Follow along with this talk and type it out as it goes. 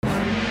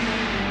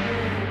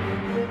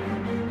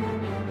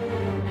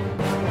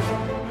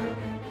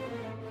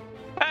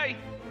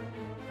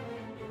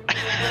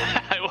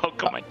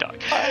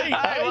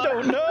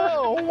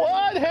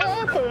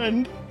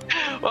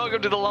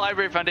Welcome to the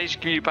Library Foundation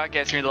Community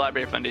Podcast here in the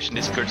Library Foundation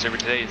Discord server.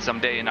 Today is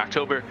someday in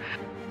October.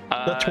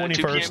 The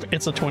 21st.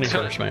 It's the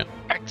 21st, man.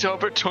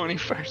 October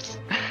 21st.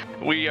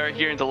 We are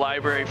here in the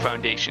Library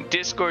Foundation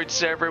Discord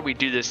server. We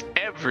do this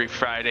every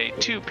Friday,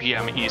 2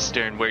 p.m.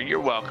 Eastern, where you're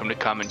welcome to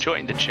come and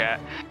join the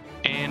chat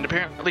and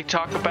apparently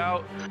talk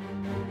about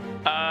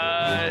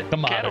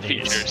cattle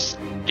features.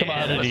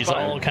 Commodities,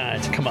 all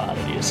kinds of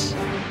commodities.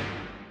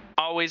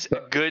 Always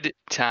a good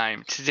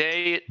time.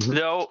 Today,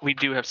 though, we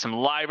do have some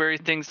library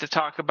things to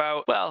talk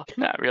about. Well,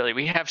 not really.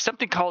 We have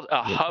something called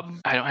a hub.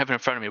 I don't have it in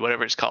front of me.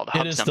 Whatever it's called.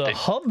 It is the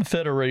Hub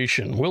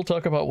Federation. We'll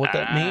talk about what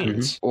that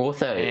means.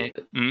 Also,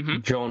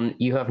 John,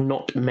 you have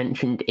not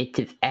mentioned it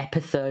is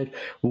episode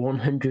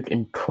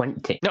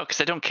 120. No,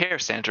 because I don't care,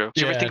 Sandro.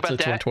 Did you ever think about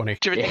that? 120.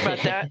 Did you ever think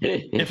about that?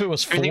 If it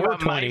was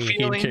 420,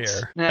 you'd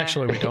care. Nah.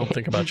 Actually, we don't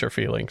think about your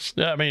feelings.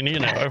 I mean, you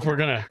know, if we're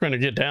gonna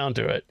get down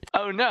to it.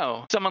 Oh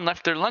no! Someone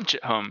left their lunch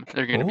at home.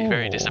 They're going to be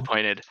very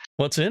disappointed.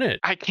 What's in it?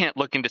 I can't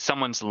look into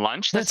someone's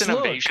lunch. That's an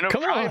invasion of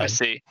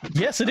privacy.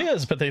 Yes, it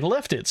is, but they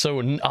left it,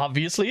 so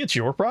obviously it's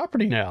your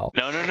property now.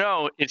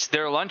 No. It's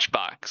their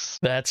lunchbox.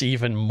 That's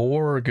even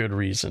more good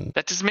reason.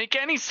 That doesn't make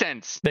any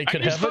sense. They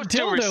could have a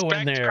dildo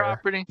in there.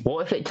 Property?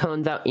 What if it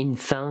turns out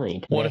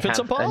inside? What if it's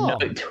a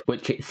bomb? A note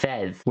which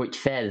says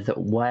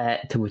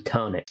where to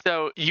return it.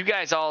 So you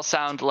guys all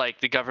sound like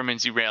the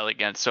governments you rail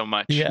against so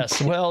much.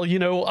 Yes, well, you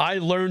know, I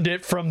learned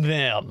it from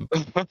them.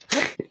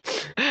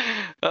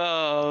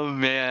 Oh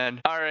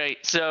man. All right,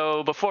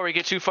 so before we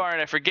get too far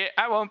and I forget,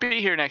 I won't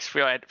be here next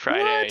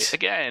Friday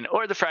again,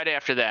 or the Friday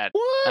after that.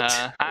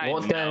 What?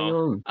 What's going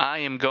on? I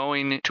am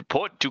going to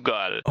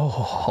Portugal.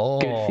 Oh,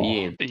 good for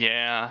you.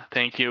 Yeah,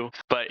 thank you.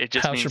 But it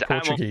just how's means your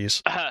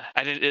Portuguese?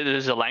 It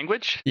is a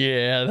language?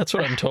 Yeah, that's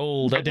what I'm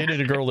told. I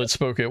dated a girl that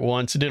spoke it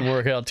once. It didn't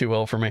work out too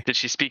well for me. Did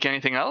she speak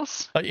anything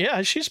else?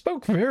 Yeah, she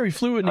spoke very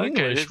fluent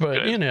English, but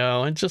good. You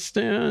know, it just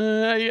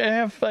I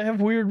have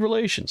weird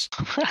relations.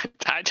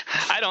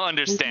 I don't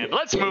understand.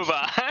 Let's move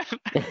on.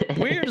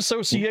 Weird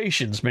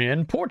associations,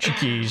 man.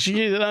 Portuguese.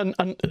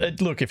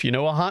 Look, if you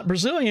know a hot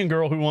Brazilian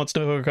girl who wants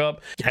to hook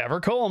up, have her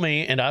call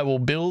me, and I will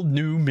build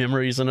new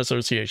memories and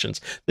associations.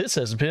 This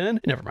has been...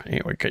 Never mind.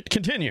 Anyway,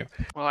 continue.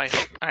 Well,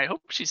 I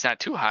hope she's not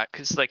too hot,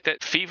 because like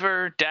that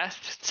fever, death,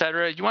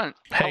 etc. You want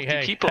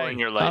healthy people in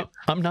your life.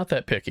 I'm not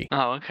that picky.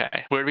 Oh,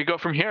 okay. Where do we go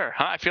from here?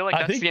 Huh? I feel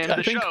like that's the end of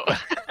the show.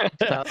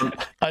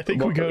 I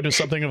think we go to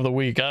something of the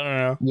week. I don't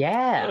know.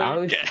 Yeah,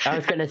 I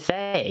was gonna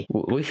say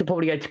we should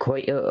probably go to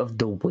creator of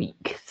the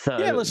week. So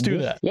yeah, let's do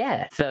that.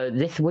 Yeah, so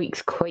this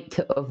week's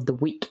creator of the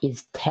week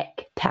is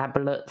Tech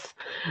Tablets.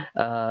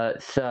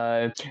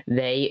 So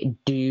they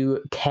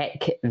do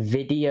tech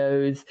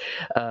videos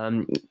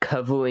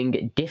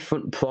covering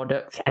different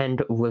products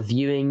and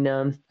reviewing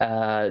them.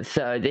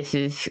 So this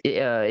is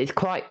it's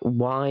quite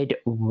wide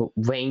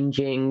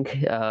ranging.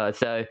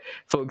 So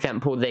for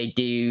example, they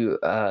do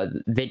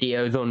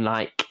videos on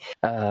like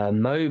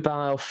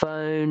mobile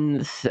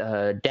phones,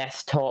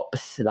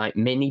 desktops, like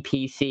mini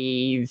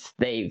PCs.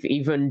 They've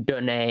even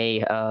done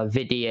a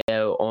video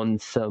on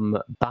some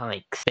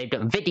bikes. They've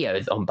done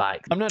videos on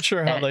bikes. I'm not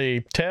sure how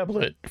the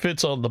tablet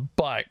fits on the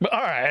bike, but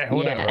all right,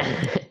 whatever.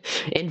 Yeah.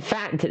 In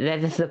fact,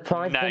 there's a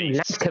surprising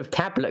lack of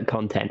tablet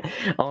content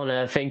on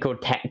a thing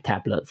called Tech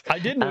Tablets. I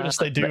did notice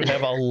they do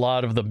have a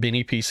lot of the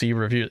mini PC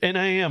reviews, and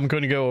I am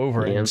going to go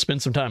over and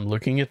spend some time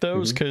looking at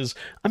those because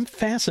I'm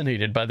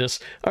fascinated by this.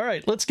 All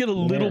right, let's get a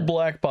little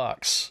black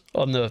box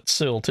on the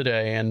sill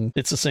today, and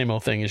it's the same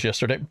old thing as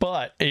yesterday,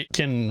 but it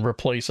can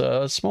replace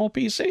a small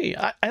PC.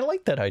 I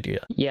like that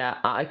idea. Yeah,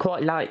 I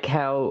quite like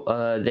how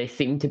they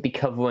seem to be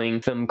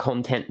covering some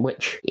content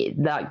which,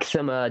 like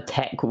some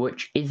tech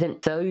which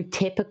isn't so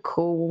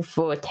typical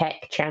for a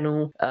tech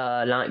channel,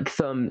 like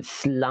some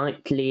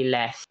slightly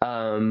less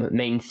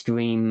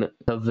mainstream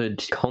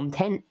covered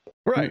content.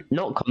 Right.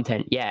 Not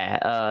content,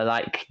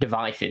 like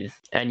devices.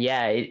 And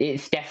yeah,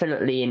 it's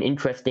definitely an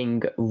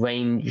interesting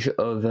range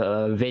of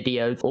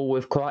videos, all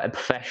with quite a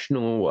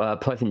professional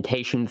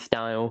presentation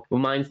style.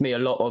 Reminds me a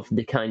lot of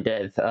the kind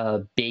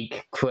of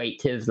big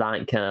creators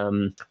like,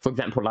 for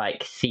example,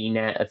 like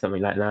CNET or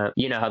something like that.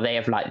 You know how they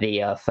have like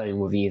the phone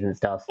reviews and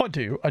stuff? I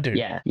do.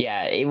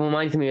 Yeah, it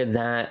reminds me of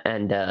that,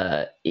 and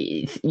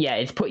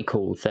it's pretty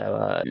cool.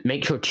 So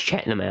make sure to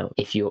check them out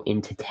if you're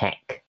into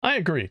tech. I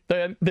agree.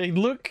 They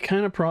look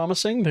kind of promising.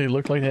 They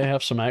look like they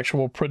have some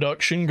actual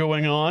production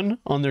going on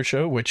their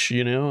show, which,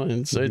 you know,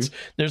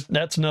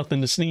 that's nothing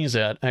to sneeze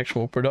at.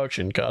 Actual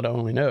production, God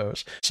only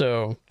knows.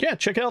 So yeah,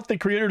 check out the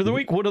creator of the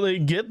week. What do they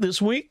get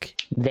this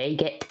week? They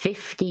get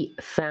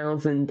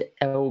 50,000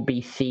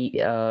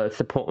 LBC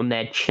support on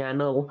their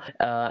channel,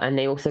 and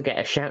they also get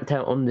a shout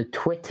out on the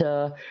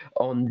Twitter,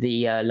 on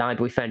the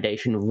Library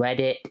Foundation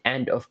Reddit,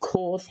 and of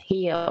course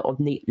here on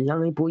the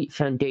Library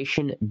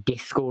Foundation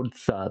Discord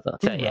server.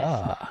 So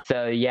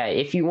So yeah,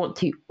 if you want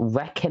to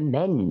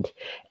recommend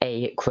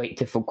a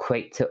creator for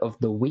Creator of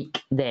the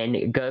Week,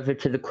 then go over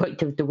to the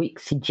Creator of the Week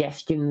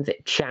suggestions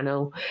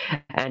channel.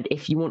 And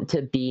if you want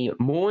to be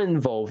more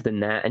involved in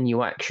that and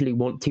you actually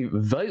want to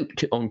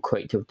vote on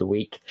Creator of the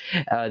Week,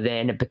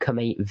 then become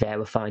a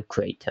verified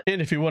creator.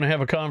 And if you want to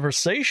have a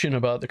conversation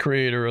about the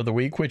Creator of the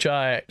Week, which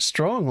I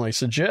strongly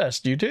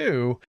suggest you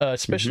do,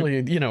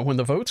 especially, when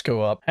the votes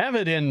go up, have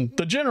it in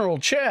the general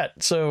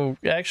chat. So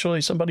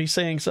actually somebody's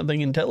saying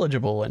something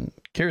intelligible and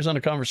carries on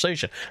a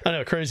conversation. I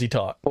know, crazy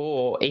talk.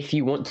 Or if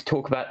you want to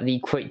talk about the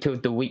Creator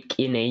of the Week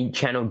in a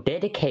channel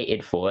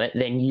dedicated for it,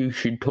 then you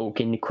should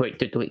talk in the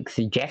Creator of the Week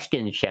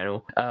suggestions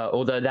channel.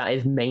 Although that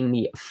is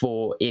mainly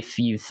for if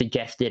you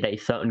suggested a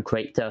certain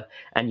creator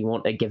and you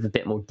want to give a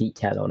bit more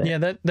detail on it. Yeah,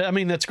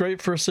 that's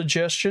great for a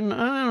suggestion.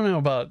 I don't know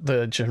about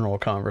the general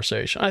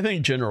conversation. I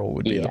think general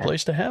would be the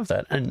place to have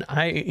that. And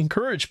I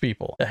encourage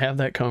people to have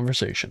that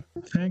conversation.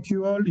 Thank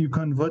you all. You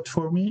can vote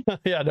for me.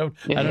 Yeah, I don't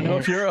know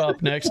if you're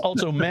up next.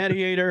 Also,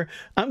 Mediator,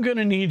 I'm going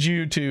to need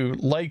you to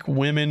like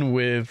women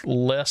with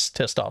less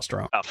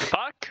testosterone. Oh,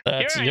 fuck?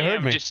 That's, Here I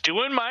am, just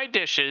doing my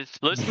dishes,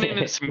 listening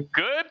to some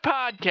good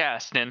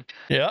podcasting.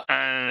 Yeah.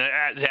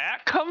 And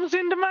that comes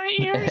into my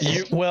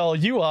ears?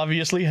 You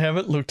obviously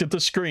haven't looked at the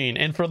screen.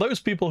 And for those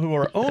people who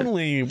are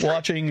only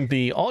watching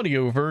the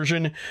audio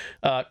version,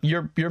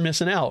 you're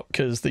missing out,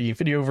 because the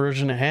video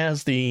version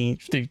has the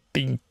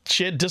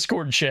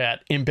Discord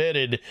chat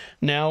embedded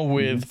now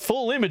with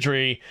full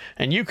imagery,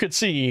 and you could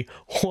see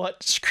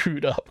what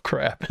screwed up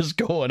crap is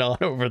going on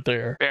over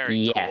there.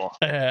 Very cool.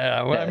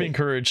 I'm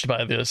encouraged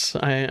by this.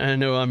 I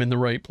know I'm in the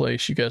right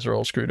place. You guys are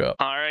all screwed up.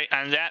 All right,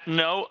 on that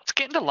note, let's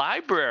get into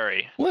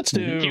library. Let's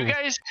do. You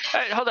guys,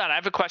 hold on, I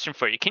have a question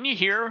for you. Can you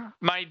hear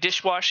my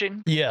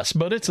dishwashing? Yes,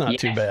 but it's not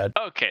too bad.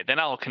 Okay, then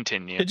I'll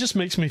continue. It just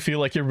makes me feel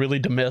like you're really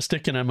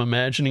domestic, and I'm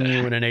imagining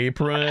you in an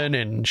apron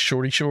and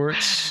shorty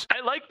shorts.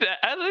 I like that.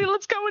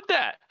 Let's go with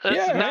that.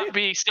 Let's not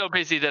be so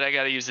busy that I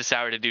got to use this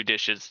hour to do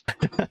dishes.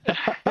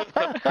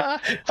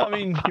 I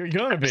mean, you're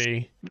going to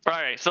be. All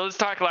right, so let's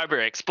talk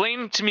library.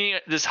 Explain to me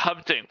this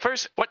hub thing.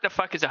 First, what the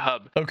fuck is a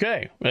hub?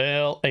 Okay,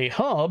 well, a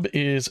hub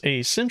is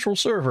a central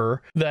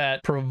server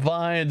that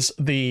provides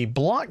the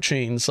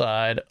blockchain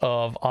side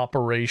of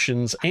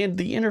operations and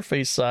the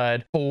interface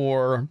side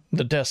for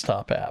the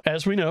desktop app.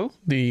 As we know,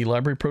 the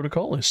library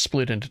protocol is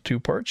split into two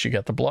parts. You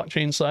got the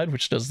blockchain side,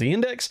 which does the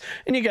index,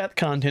 and you got the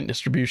content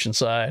distribution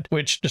side,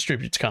 which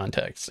distributes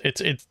context.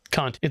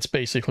 It's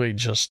basically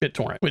just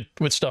BitTorrent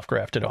with stuff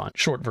grafted on,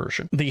 short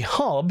version. The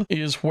hub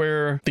is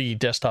where the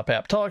desktop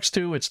app talks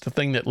to. It's the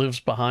thing that lives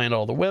behind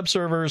all the web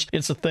servers.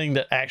 It's the thing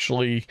that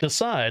actually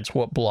decides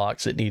what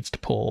blocks it needs to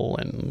pull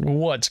and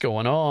what's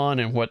going on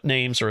and what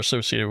names are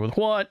associated with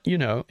what,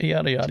 yada,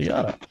 yada,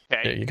 yada.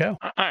 Okay. There you go.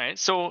 All right,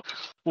 so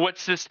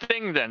what's this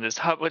thing then? This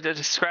hub, what to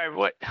describe?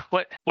 What?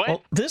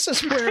 Well, this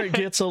is where it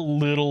gets a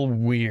little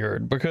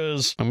weird,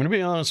 because I'm going to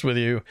be honest with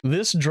you.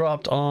 This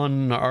dropped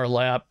on our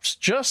laps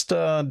just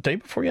day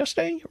before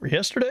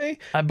yesterday.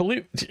 I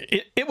believe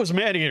it was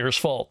Mediator's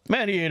fault.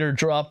 Mediator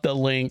dropped the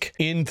link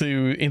in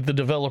the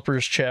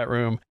developers chat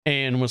room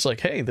and was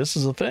like, hey, this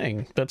is a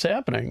thing that's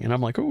happening. And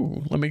I'm like,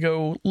 ooh, let me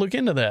go look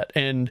into that.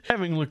 And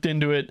having looked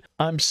into it,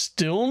 I'm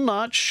still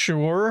not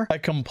sure I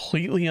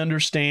completely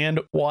understand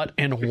what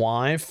and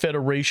why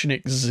Federation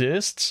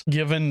exists,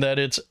 given that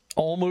it's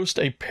almost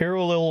a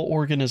parallel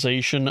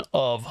organization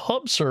of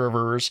hub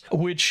servers,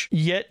 which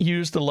yet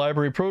use the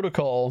library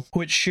protocol,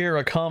 which share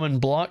a common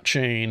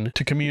blockchain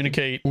to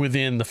communicate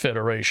within the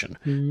Federation.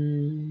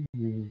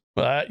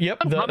 Yep,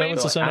 that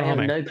was the sound of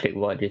humming. I have no clue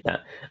why I did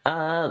that.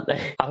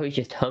 I was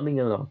just humming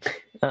along.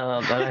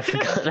 And I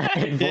forgot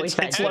that voice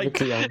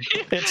activity on.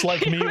 It's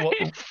like me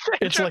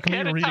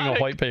reading a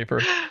white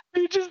paper.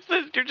 You're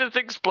just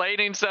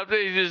explaining something.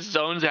 He just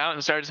zones out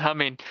and starts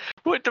humming.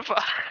 What the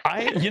fuck?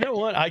 You know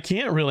what? I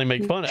can't really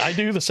make fun. I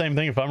do the same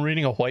thing if I'm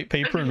reading a white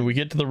paper and we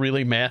get to the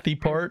really mathy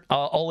part.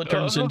 All it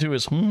turns into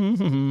is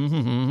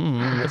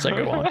as I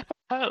go on.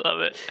 I love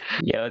it.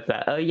 Yeah, what's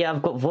that? Oh yeah,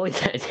 I've got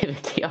voice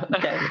activity on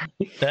there.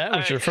 That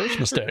was your first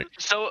mistake.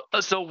 So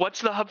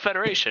what's the Hub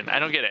Federation? I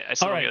don't get it.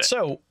 All right,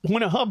 so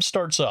when a hub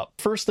starts up,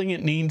 first thing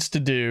it needs to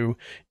do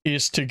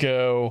is to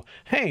go,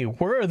 hey,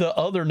 where are the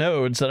other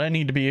nodes that I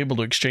need to be able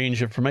to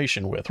exchange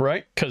information with,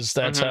 right? Because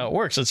that's how it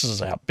works. This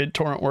is how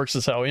BitTorrent works.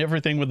 This is how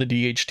everything with the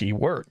DHT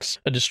works.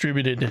 A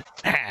distributed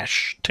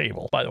hash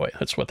table, by the way.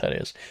 That's what that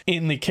is.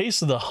 In the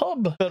case of the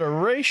Hub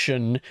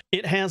Federation,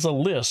 it has a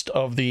list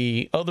of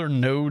the other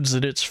nodes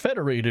that it's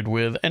federated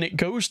with, and it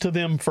goes to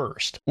them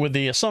first with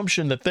the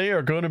assumption that they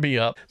are going to be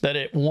up, that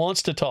it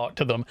wants to talk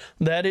to them,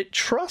 that it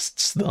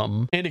trusts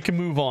them, and it can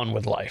move on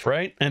with life,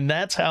 right? And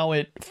that's how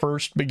it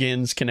first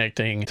begins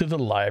connecting to the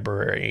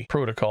library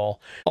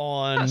protocol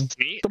on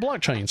the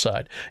blockchain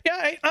side.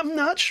 Yeah, I'm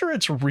not sure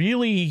it's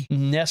really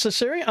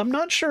necessary. I'm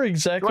not sure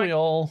exactly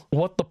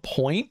what the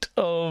point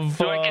of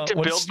do I get to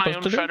build my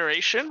own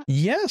federation?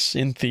 Yes,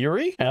 in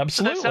theory,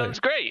 absolutely. That sounds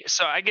great.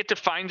 So I get to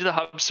find the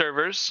hub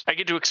servers. I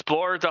get to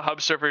explore the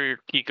hub server entire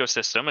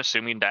ecosystem,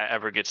 assuming that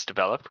ever gets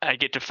developed. I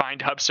get to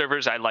find hub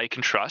servers I like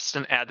and trust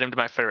and add them to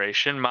my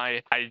federation.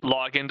 I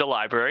log into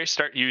library,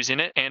 start using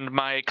it, and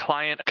my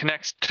client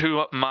connects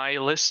to my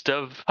list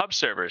of hub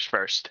servers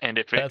first. And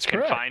if it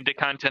can find the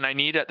content I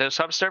need at those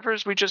hub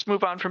servers, we just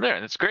move on from there.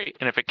 And that's great.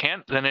 And if it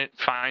can't, then it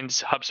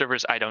finds hub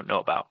servers I don't know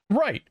about.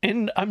 Right.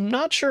 And I'm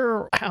not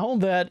sure how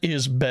that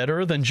is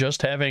better than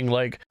just having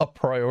like a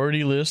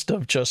priority list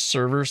of just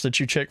servers that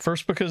you check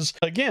first, because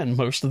again,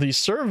 most of these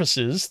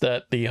services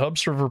that the hub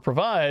server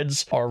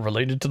provides are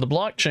related to the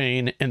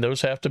blockchain, and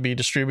those have to be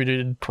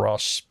distributed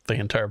across the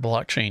entire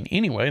blockchain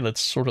anyway.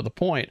 That's sort of the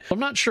point. I'm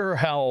not sure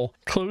how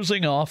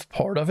closing off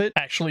part of it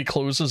actually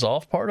closes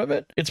off part of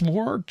it. It's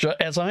more,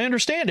 as I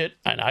understand it,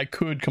 and I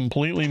could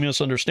completely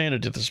misunderstand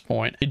it at this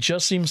point, it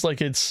just seems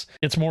like it's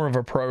more of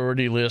a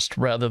priority list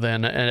rather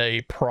than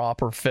a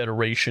proper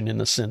federation in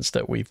the sense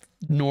that we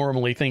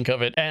normally think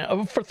of it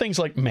for things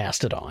like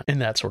Mastodon and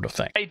that sort of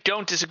thing. I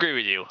don't disagree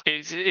with you.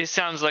 It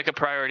sounds like a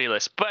priority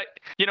list, but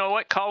you know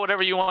what? Call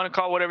whatever you want to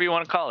call whatever you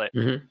want to call it.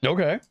 Mm-hmm.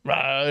 Okay.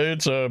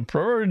 It's a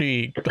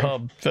priority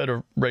hub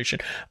federation.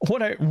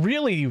 What I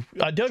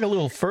dug a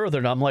little further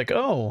and I'm like,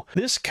 oh,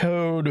 this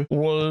code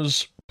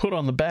was put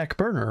on the back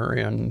burner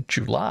in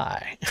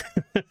July.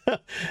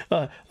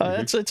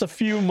 It's a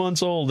few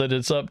months old at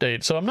its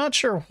update, so I'm not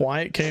sure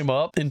why it came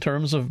up in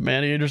terms of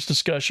Maniator's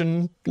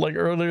discussion like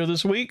earlier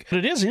this week, but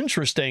it is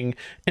interesting,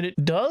 and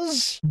it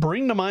does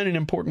bring to mind an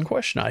important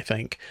question, I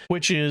think,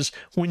 which is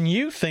when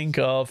you think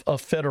of a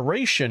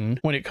federation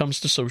when it comes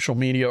to social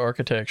media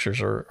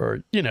architectures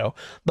or you know,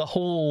 the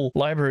whole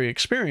library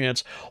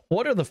experience,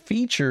 what are the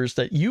features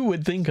that you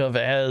would think of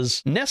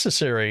as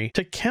necessary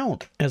to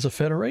count as a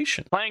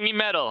federation? Twangy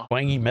metal.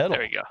 There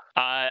we go.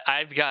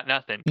 I've got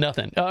nothing.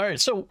 All right.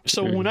 So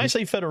when I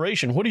say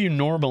federation, what do you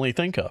normally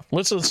think of?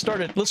 Let's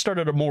start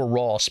at a more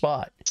raw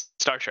spot.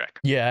 Star Trek.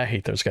 Yeah, I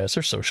hate those guys.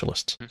 They're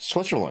socialists.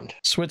 Switzerland.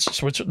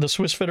 The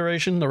Swiss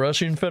Federation, the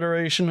Russian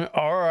Federation.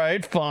 All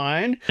right,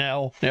 fine.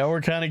 Now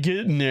we're kind of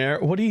getting there.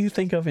 What do you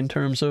think of in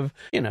terms of,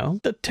 you know,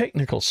 the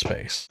technical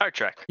space? Star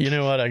Trek. You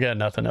know what? I got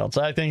nothing else.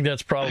 I think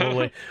that's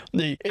probably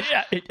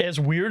as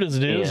weird as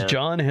it is.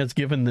 John has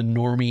given the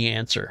normie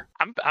answer.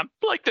 I'm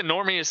like the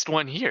normiest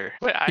one here.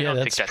 I don't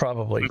think that's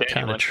probably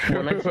kind of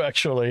true,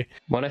 actually.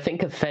 When I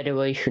think of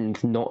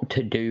federations not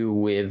to do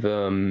with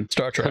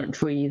Star Trek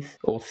countries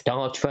or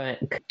Star Trek,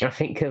 I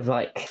think of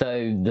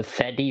the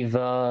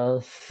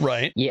Fediverse.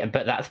 Right. Yeah,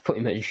 but that's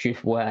pretty much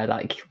just where,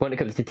 when it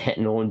comes to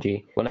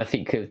technology, when I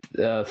think of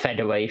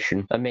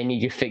federation, I mainly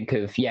just think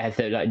of,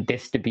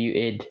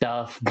 distributed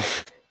stuff.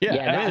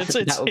 Yeah,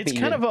 it's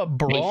kind of a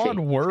broad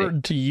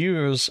word to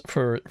use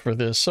for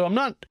this. So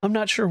I'm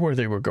not sure where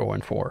they were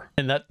going for.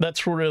 And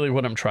that's really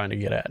what I'm trying to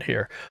get at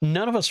here.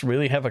 None of us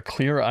really have a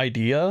clear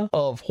idea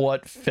of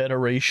what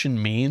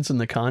federation means in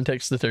the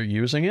context that they're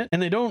using it.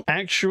 And they don't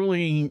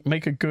actually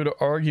make a good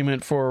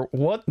argument for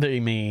what they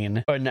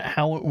mean and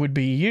how it would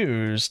be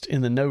used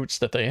in the notes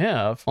that they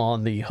have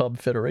on the hub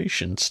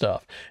federation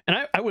stuff. And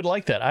I would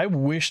like that. I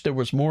wish there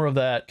was more of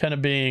that kind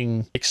of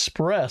being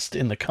expressed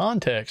in the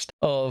context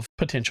of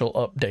potential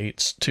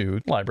updates to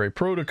library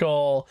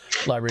protocol,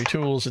 library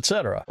tools,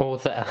 etc. What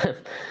was that?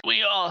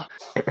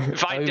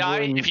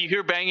 If you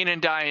hear banging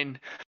and dying,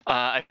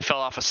 I fell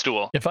off a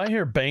stool. If I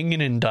hear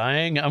banging and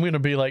dying, I'm going to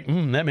be like,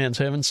 that man's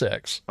having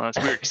sex. Well, that's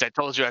weird because I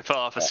told you I fell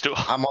off a stool.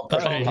 I'm up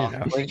there.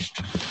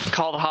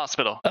 Call the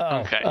hospital.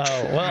 Okay.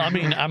 Well, I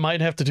mean, I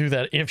might have to do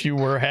that if you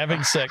were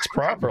having sex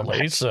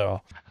properly,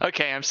 so.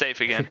 Okay, I'm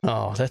safe again.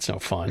 Oh, that's no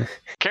fun.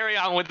 Carry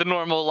on with the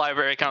normal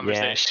library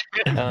conversation.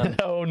 Yeah.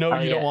 No,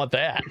 you don't want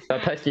that. I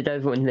posted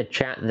over in the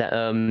chat that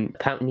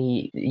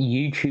apparently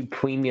YouTube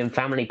Premium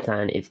Family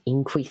Plan is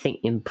increasing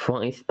in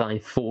price by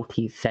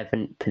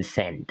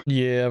 47%.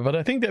 Yeah, but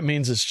I think that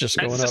means it's just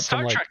going up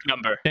from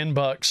number.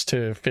 $10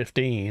 to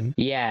 $15.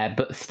 Yeah,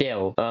 but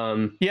still.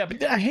 Yeah,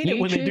 but I hate it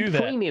when they do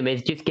that. Premium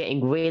is just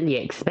getting really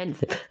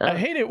expensive. I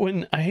hate it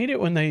when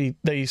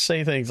they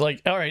say things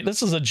like, all right,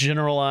 this is a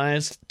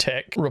generalized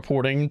tech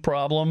reporting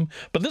problem,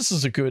 but this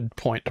is a good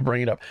point to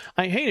bring it up.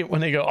 I hate it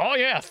when they go, oh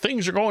yeah,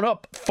 things are going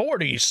up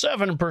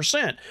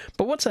 47%.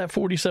 But what's that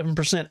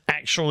 47%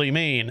 actually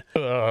mean?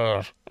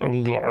 It's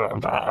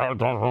 $10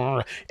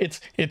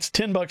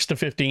 to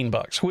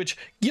 $15, which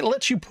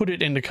lets you put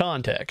it into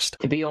context.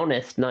 To be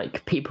honest,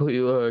 people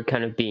who are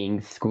kind of being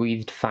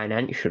squeezed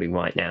financially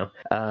right now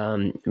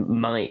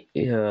might,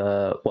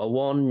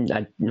 one,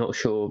 I'm not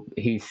sure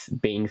who's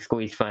being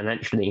squeezed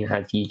financially and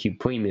has YouTube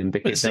Premium,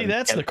 because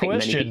that's the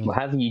question. Many people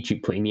have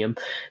YouTube Premium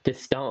to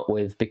start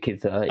with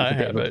because it's a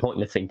bit of a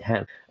pointless thing to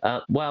have.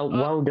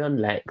 Well done,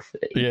 Lex.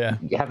 Yeah.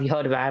 Have you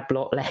heard of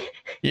AdBlock, Lex?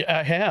 Yeah,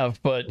 I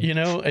have, but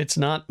it's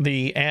not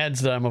the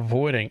ads that I'm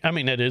avoiding. I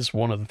mean, it is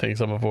one of the things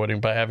I'm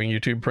avoiding by having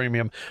YouTube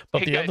Premium.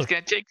 But can I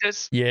I take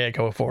this? Yeah,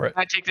 go for it.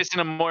 Can I take this in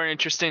a more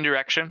interesting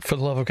direction? For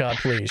the love of God,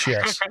 please,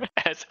 yes.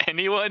 Has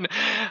anyone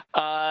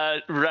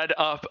read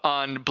up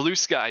on Blue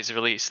Sky's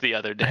release the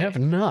other day? I have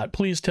not.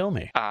 Please tell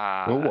me.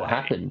 What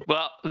happened?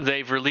 Well,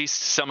 they've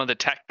released some of the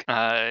tech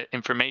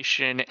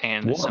information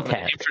and some of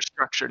the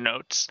infrastructure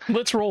notes.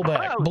 Let's roll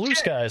back. Blue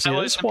Skies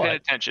is what? Paying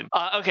attention.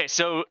 Okay,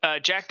 so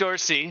Jack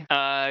Dorsey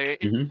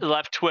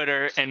left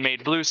Twitter and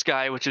made Blue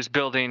Sky, which is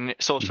building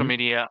social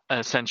media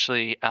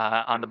essentially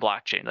on the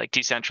blockchain, like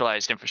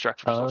decentralized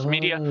infrastructure for social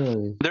media.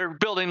 They're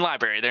building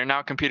Library. They're now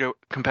a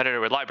competitor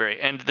with Library.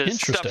 And the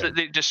stuff that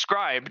they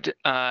described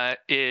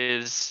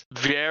is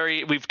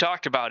we've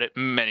talked about it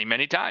many,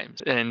 many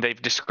times. And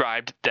they've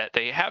described that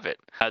they have it.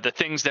 The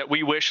things that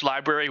we wish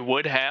Library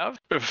would have,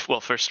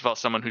 well, first of all,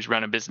 someone who's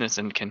run a business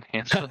and can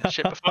handle the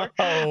shit before.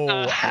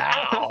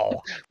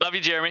 Wow. Love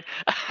you, Jeremy.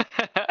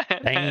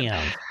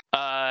 Damn.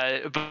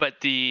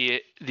 But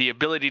the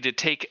ability to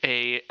take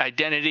a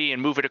identity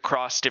and move it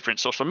across different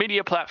social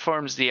media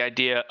platforms, the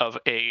idea of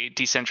a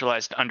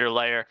decentralized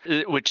underlayer,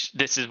 which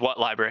this is what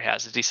Library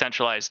has, a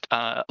decentralized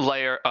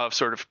layer of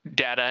sort of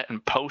data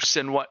and posts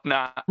and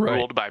whatnot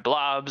ruled by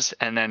blobs,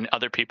 and then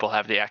other people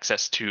have the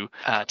access to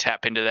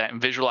tap into that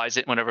and visualize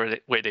it whatever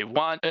way they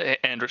want,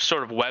 and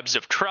sort of webs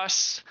of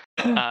trust.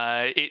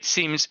 It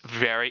seems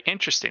very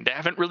interesting. They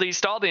haven't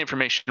released all the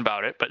information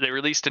about it, but they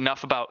released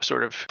enough about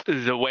sort of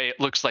the way it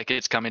looks like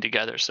it's coming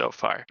together so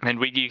far. And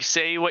when you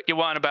say what you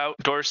want about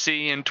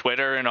Dorsey and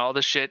Twitter and all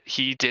the shit,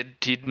 he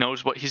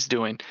knows what he's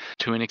doing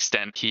to an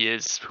extent. He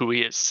is who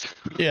he is.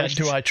 Yeah,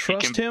 do I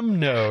trust him?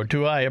 No.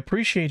 Do I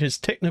appreciate his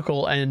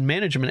technical and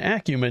management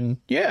acumen?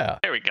 Yeah.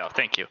 There we go.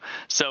 Thank you.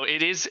 So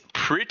it is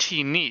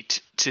pretty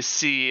neat to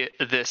see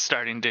this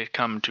starting to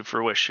come to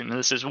fruition.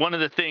 This is one of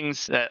the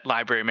things that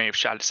Library may have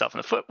shot itself in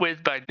the foot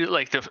with, but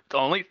like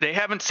they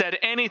haven't said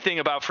anything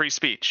about free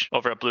speech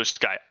over at Blue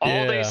Sky.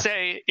 All they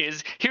say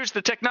is, here's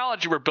the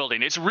technology we're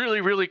building. It's really,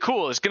 really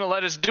cool. It's going to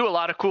let us do a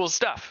lot of cool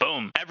stuff.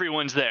 Boom.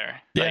 Everyone's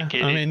there. Yeah,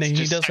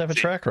 he does have a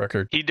track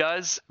record. He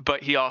does,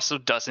 but he also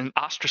doesn't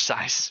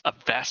ostracize a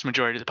vast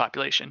majority of the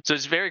population. So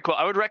it's very cool.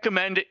 I would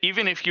recommend,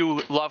 even if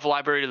you love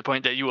Library to the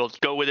point that you will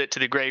go with it to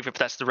the grave if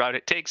that's the route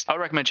it takes, I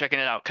would recommend checking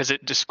it out because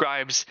it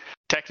describes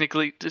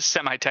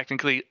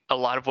semi-technically a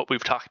lot of what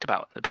we've talked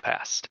about in the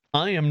past.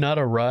 I am not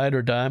a ride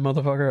or die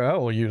motherfucker. I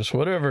will use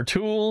whatever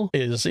tool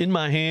is in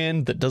my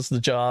hand that does the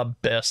job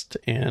best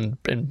and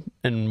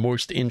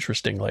most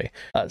interestingly.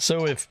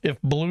 So if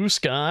Blue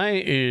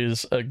Sky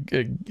is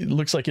it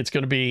looks like it's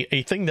going to be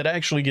a thing that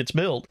actually gets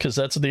built, because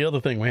that's the other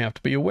thing we have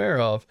to be aware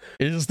of.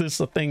 Is this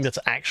the thing that's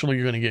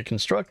actually going to get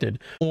constructed,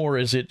 or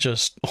is it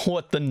just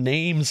what the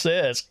name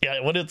says?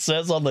 Yeah, what it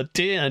says on the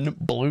tin,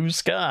 Blue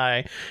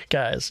Sky.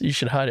 Guys, you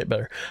should hide it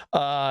better.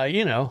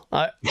 I'm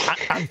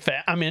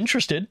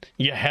interested.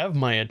 You have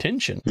my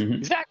attention.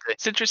 Exactly.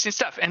 It's interesting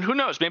stuff. And who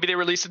knows? Maybe they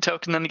release a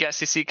token, then the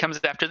SEC comes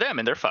after them,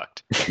 and they're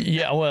fucked.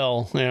 Yeah,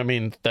 well, I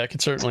mean, that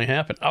could certainly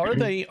happen.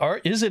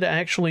 Is it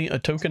actually a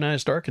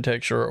tokenized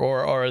architecture,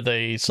 or are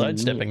they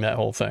sidestepping that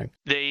whole thing?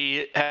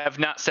 They have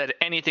not said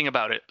anything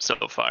about it so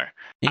far.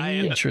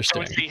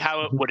 Interesting. I don't see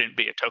how it wouldn't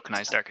be a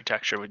tokenized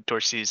architecture with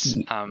Dorsey's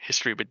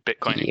history with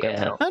Bitcoin.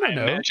 Yeah. I don't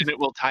know. Imagine it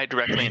will tie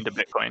directly into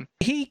Bitcoin.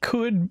 He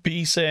could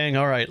be saying,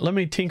 all right, let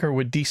me tinker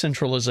with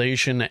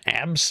decentralization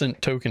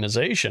absent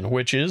tokenization,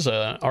 which is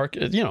a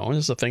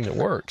thing that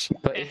works.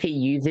 But if he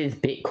uses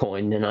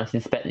Bitcoin, then I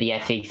suspect the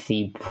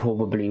SEC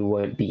probably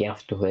won't be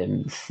after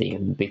him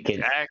soon, because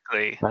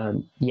exactly.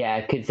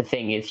 Because the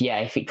thing is,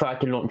 if he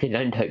tried to launch his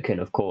own token,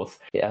 of course,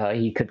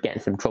 he could get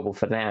in some trouble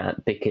for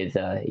that, because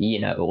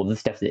all the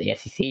stuff that the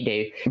SEC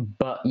do.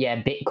 But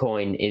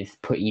Bitcoin is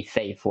pretty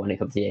safe when it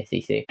comes to the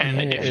SEC.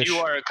 And if you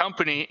are a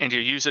company and you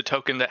use a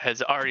token that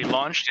has already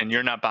launched and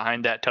you're not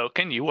behind that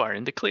token, you are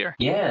in the clear.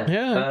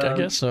 I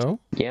guess so.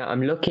 Yeah,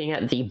 I'm looking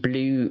at the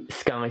Blue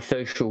Sky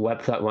Social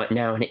website right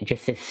now, and it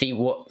just says, see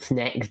what's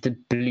next,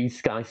 Blue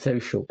Sky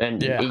Social.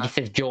 And it just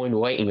says join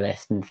waiting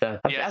list. And so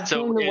I've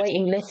joined the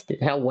waiting list.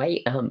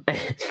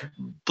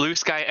 Blue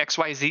Sky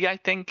XYZ, I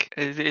think,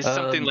 is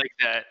something like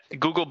that.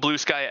 Google Blue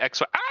Sky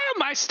XY. Oh,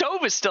 my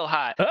stove is still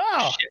hot.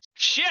 Oh.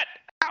 Shit.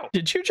 Ow.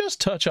 Did you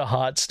just touch a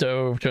hot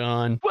stove,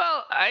 John?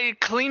 Well, I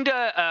cleaned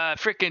a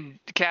freaking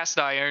cast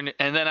iron,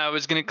 and then I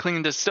was going to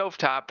clean the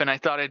stovetop, and I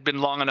thought it'd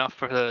been long enough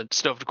for the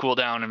stove to cool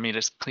down and me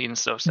to clean the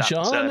stovetop.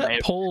 John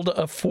pulled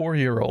a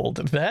 4-year-old.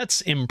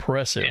 That's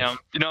impressive.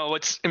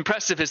 What's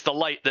impressive is the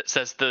light that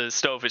says the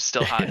stove is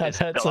still hot. That's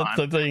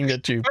the thing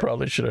that you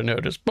probably should have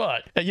noticed.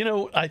 But,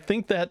 I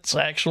think that's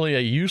actually a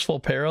useful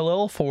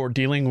parallel for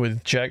dealing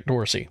with Jack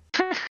Dorsey.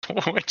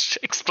 Which,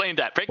 explain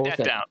that. Break that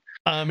down.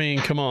 I mean,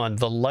 come on.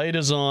 The light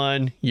is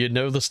on. You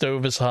know the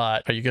stove is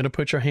hot. Are you going to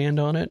put your hand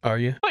on it? Are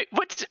you? Wait,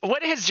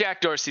 what has Jack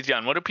Dorsey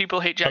done? What do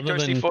people hate Jack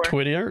Dorsey for?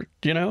 Twitter,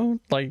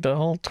 like the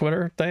whole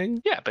Twitter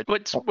thing? Yeah, but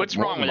what's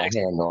wrong with it?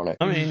 Hand on it?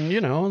 I mean,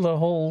 the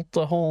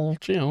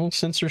whole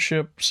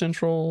censorship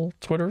central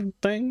Twitter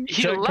thing.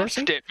 He Jack left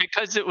Dorsey? it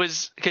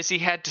because he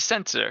had to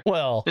censor.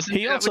 Well,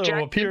 he also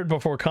appeared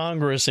before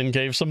Congress and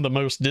gave some of the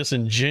most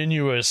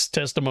disingenuous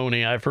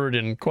testimony I've heard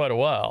in quite a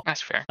while.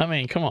 That's fair. I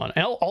mean, come on.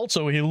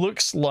 Also, he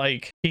looks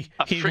like he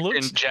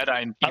looks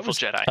Jedi, evil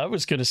Jedi. I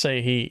was gonna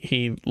say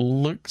he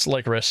looks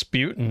like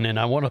Rasputin, and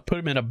I want to put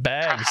him in a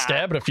bag,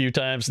 stab it a few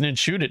times, and then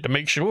shoot it to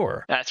make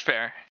sure. That's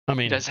fair. I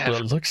mean, he does have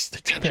looks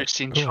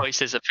interesting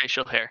choices of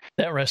facial hair.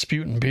 That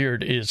Rasputin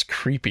beard is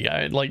creepy.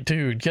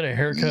 Dude, get a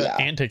haircut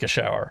and take a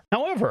shower.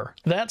 However,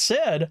 that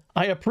said,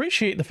 I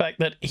appreciate the fact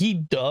that he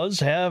does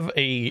have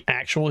a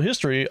actual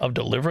history of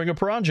delivering a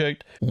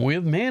project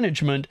with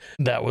management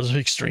that was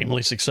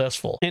extremely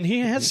successful. And he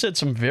has said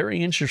some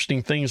very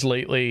interesting things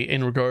lately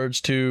in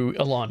regards to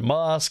Elon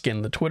Musk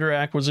and the Twitter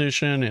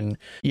acquisition. And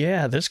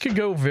yeah, this could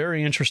go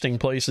very interesting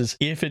places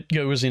if it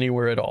goes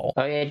anywhere at all.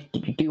 Oh yeah,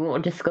 do you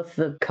want to discuss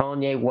the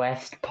Kanye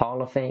West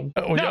Parler thing?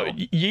 Oh, no.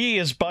 Ye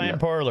is buying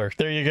Parler.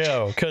 There you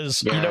go.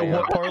 Because you know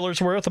what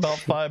Parler's worth? About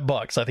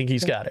 $5. I think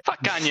he's got it.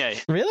 Fuck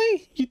Kanye.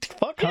 Really? You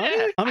fuck Kanye?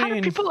 Yeah, I mean, how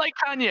do people like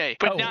Kanye?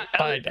 But not.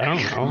 I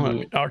don't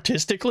know.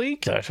 Artistically?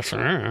 I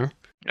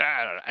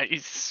don't know.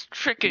 He's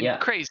freaking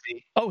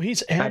crazy. Oh,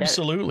 he's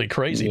absolutely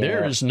crazy. Yeah.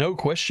 There is no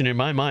question in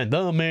my mind.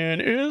 The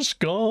man is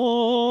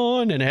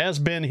gone and has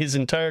been his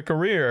entire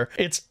career.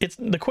 It's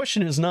the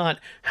question is not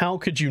how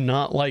could you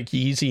not like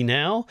Yeezy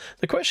now?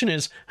 The question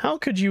is how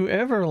could you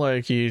ever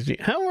like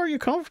Yeezy? How are you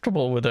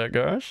comfortable with that,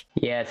 guys?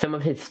 Yeah, some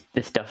of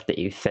the stuff that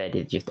you said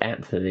is just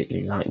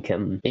absolutely like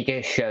it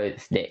just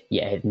shows that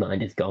his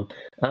mind is gone.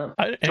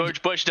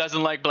 George Bush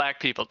doesn't like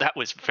black people. That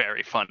was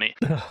very funny.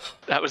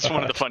 That was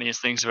one of the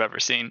funniest things I've ever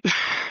seen.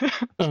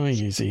 Oh,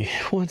 Yeezy,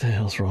 what the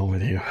hell's wrong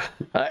with you?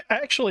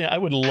 I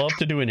would love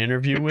to do an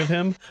interview with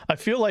him. I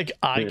feel like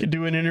I could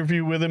do an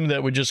interview with him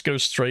that would just go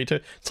straight to.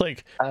 It's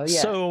like,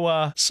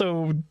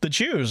 so the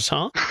Jews,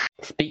 huh?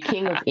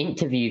 Speaking of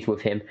interviews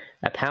with him,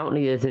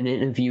 apparently there's an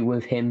interview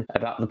with him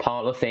about the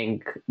Parler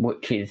thing,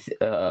 which is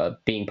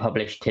being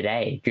published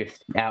today.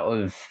 Just out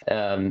of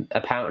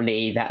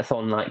apparently that's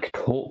on like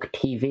Talk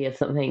TV or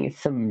something. It's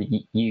some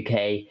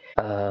UK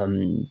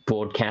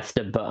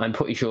broadcaster, but I'm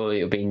pretty sure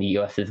it'll be in the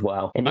US as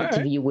well. An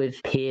interview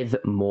with Piers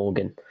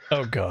Morgan.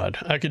 Oh God,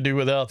 I could do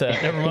without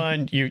that. Never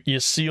mind, you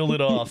sealed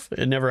it off.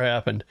 It never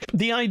happened.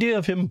 The idea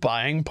of him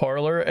buying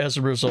Parler as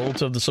a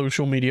result of the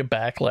social media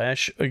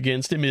backlash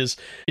against him is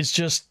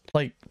just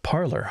like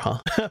Parler, huh?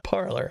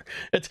 Parler.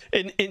 It's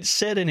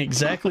said in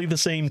exactly the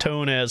same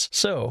tone as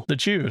so the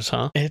Jews,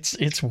 huh?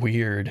 It's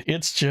weird.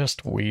 It's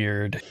just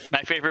weird.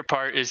 My favorite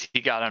part is he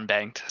got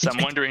unbanked. So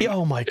I'm wondering.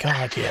 Oh my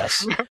God,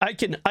 yes. I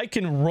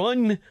can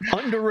run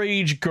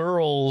underage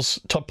girls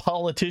to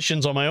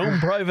politicians on my own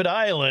private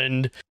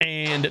island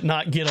and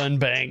not get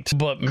unbanked.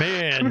 But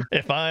man,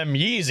 if I'm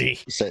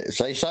Yeezy,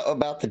 say something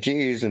about the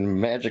Jews and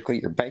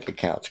magically your bank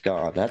account's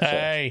gone. That's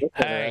hey.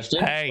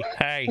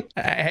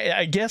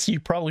 I guess you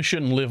probably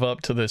shouldn't live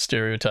up to the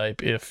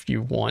stereotype if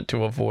you want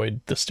to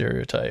avoid the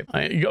stereotype.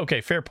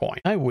 Okay, fair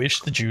point. I wish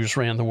the Jews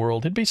ran the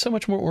world. It'd be so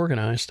much more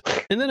organized.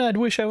 And then I'd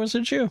wish I was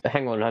a Jew.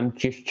 Hang on, I'm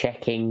just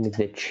checking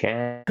the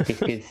chat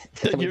because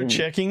you're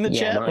checking the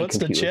chat? What's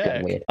the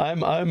check?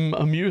 I'm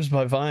amused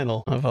by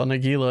vinyl of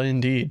Nagila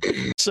indeed.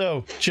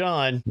 So,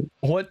 John,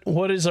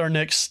 what is our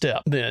next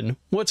step then?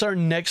 What's our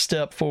next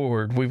step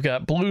forward? We've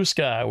got Blue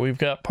Sky, we've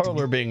got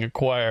Parler being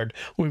acquired,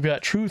 we've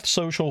got Truth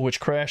Social, which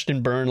crashed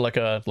and burned like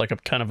a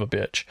kind of a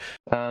bitch.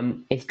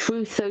 Is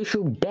Truth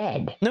Social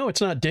dead? No,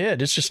 it's not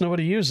dead. It's just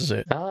nobody uses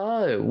it.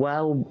 Oh,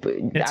 well,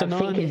 it's I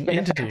think it's been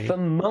a fact for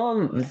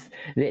months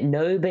that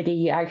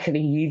nobody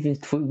actually uses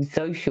Truth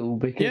Social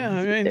because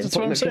that's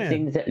what I'm saying.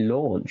 Things that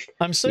launched.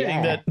 I'm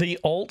saying that the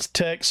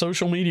alt-tech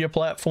social media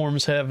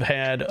platforms have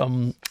had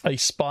a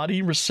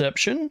spotty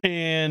reception,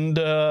 and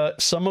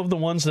some of the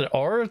ones that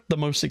are the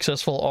most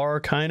successful are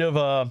kind of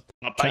a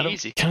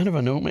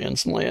no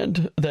man's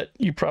land that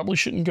you probably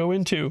shouldn't go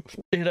into.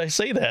 And I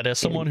say that as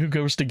someone who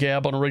goes to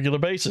Gab on a regular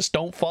basis.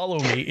 Don't follow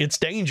me. It's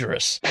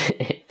dangerous.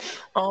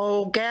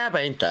 Oh, Gab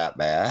ain't that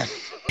bad.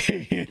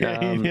 It is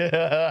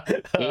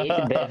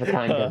a bit of a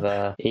kind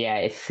of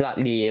it's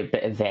slightly a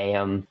bit of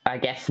a, I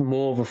guess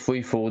more of a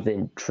free-for-all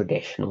than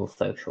traditional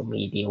social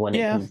media when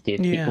it comes to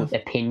people's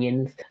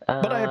opinions.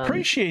 But I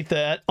appreciate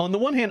that. On the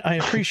one hand, I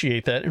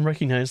appreciate that and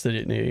recognize that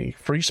in a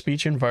free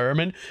speech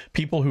environment,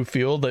 people who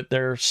feel that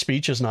their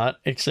speech is not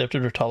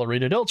accepted or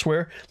tolerated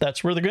elsewhere,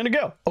 that's where they're going to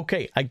go.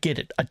 Okay, I get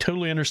it. I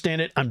totally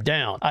understand it. I'm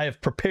down. I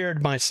have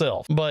prepared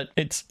myself. But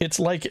it's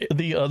like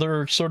the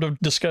other sort of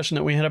discussion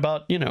that we had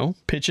about,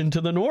 pitching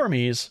to the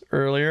normies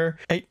earlier.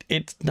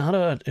 It's not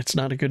a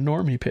good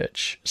normie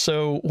pitch.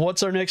 So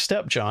what's our next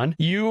step, John?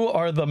 You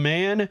are the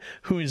man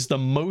who is the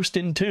most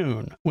in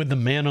tune with the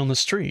man on the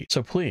street.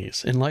 So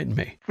please enlighten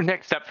me.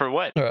 Next step for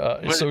what?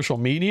 Social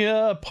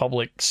media,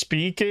 public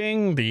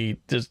speaking, the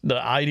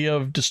idea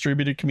of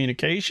distributed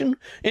communication,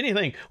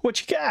 anything.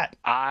 What you got?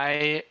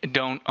 I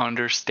don't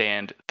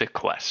understand the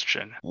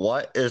question.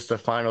 What is the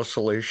final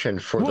solution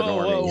for the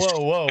normies?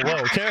 Whoa.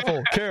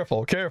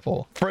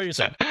 Careful.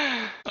 Phrasing.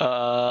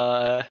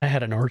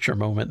 had an Archer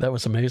moment. That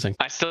was amazing.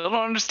 I still don't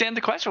understand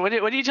the question. What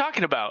are you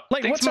talking about?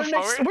 Like, Things what's our move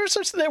next?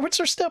 forward? What's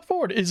our step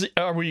forward? Is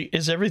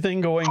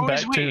everything going Who back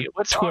is to we?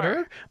 What's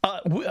Twitter?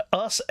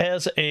 Us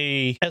as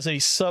a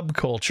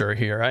subculture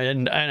here,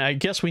 and I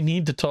guess we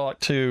need to talk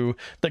to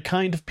the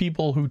kind of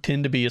people who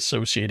tend to be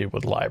associated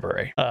with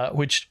library,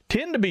 which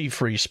tend to be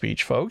free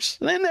speech folks.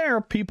 Then there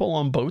are people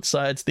on both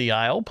sides of the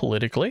aisle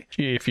politically,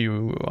 if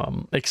you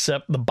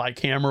accept the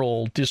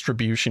bicameral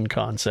distribution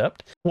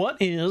concept. What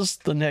is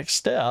the next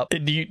step?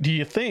 Do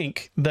you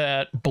think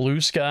that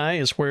blue sky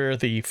is where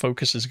the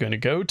focus is going to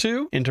go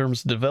to in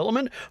terms of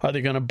development? Are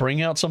they going to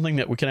bring out something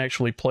that we can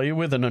actually play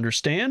with and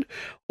understand?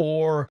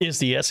 Or is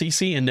the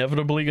SEC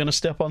inevitably going to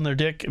step on their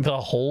dick the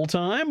whole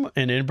time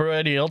and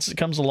anybody else that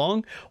comes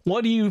along?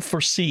 What do you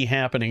foresee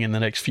happening in the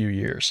next few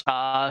years?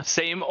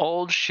 Same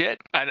old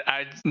shit.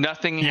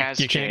 Nothing has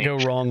changed. You can't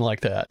go wrong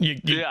like that.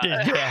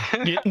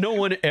 No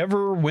one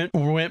ever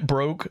went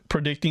broke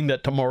predicting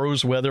that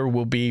tomorrow's weather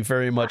will be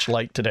very much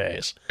like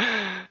today's.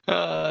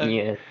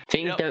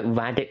 Things don't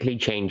radically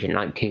change in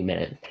like 2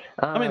 minutes.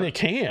 I mean, they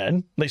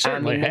can. They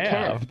certainly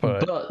have.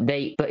 But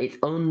it's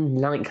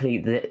unlikely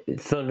that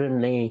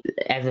suddenly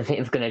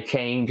everything's going to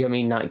change. I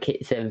mean, like,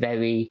 it's a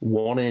very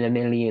 1 in a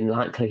million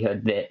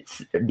likelihood that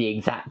the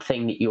exact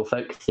thing that you're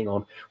focusing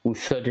on will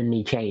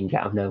suddenly change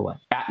out of nowhere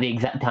at the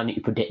exact time that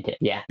you predict it.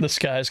 Yeah, the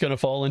sky's going to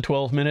fall in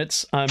 12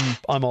 minutes.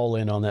 I'm all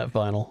in on that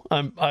vinyl.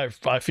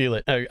 I feel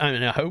it.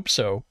 I hope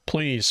so.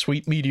 Please,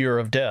 sweet meteor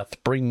of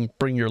death, bring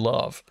your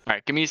love. All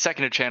right, give me a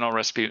second to channel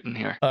Rasputin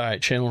here. All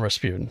right, channel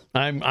Rasputin.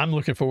 I'm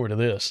looking forward to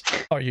this.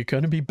 Are you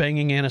going to be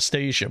banging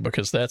Anastasia?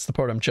 Because that's the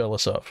part I'm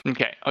jealous of.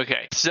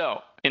 Okay.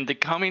 So, in the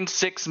coming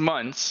 6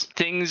 months,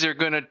 things are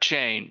going to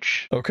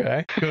change.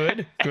 Okay,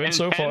 good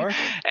so far.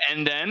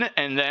 And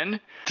then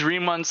 3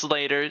 months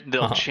later,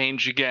 they'll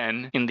change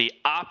again in the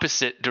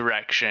opposite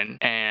direction,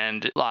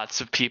 and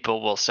lots of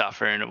people will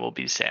suffer, and it will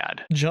be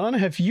sad. John,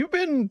 have you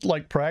been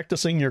like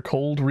practicing your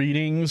cold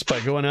readings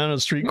by going out on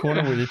the street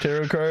corner with your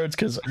tarot cards?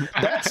 Because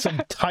that's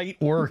some tight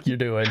work you're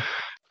doing.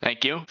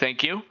 Thank you.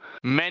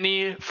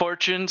 Many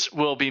fortunes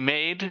will be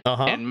made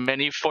and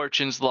many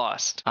fortunes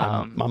lost.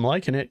 I'm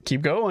liking it.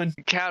 Keep going.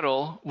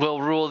 Cattle will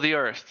rule the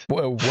earth.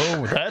 Whoa,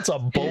 that's a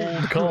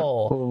bold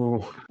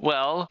call.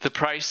 Well, the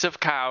price of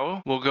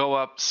cow will go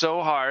up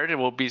so hard, it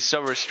will be so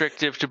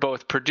restrictive to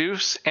both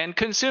produce and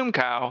consume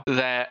cow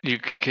that you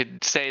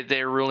could say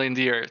they're ruling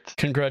the earth.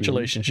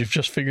 Congratulations. You've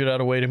just figured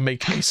out a way to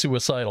make me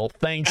suicidal.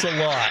 Thanks a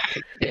lot.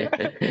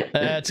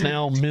 That's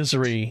now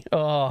misery.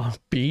 Oh,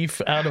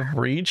 beef out of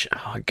reach.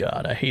 Oh,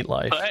 God, I hate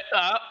life. But,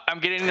 I'm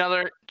getting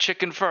another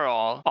chicken for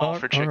all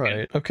for chicken. All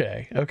right.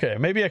 Okay.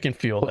 Maybe I can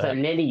feel that. So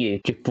Nelly,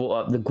 you just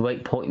brought up the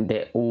great point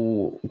that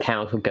all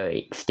cows will go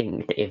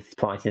extinct if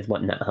prices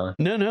went that high.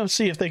 No.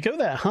 See, if they go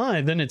that high,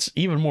 then it's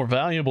even more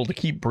valuable to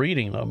keep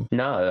breeding them.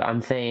 No,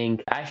 I'm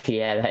saying, actually,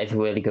 yeah, that is a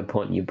really good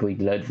point. You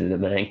breed loads of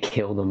them and then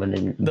kill them and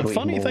then the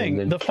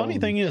funny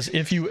thing is,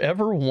 if you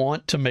ever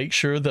want to make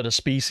sure that a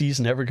species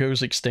never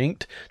goes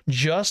extinct,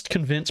 just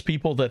convince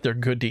people that they're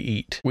good to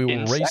eat. We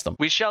will raise them.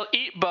 We shall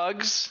eat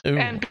bugs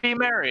and be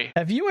merry.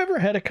 Have you ever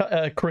had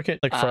a cricket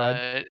like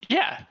fried?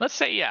 Yeah, let's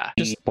say yeah.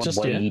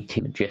 Just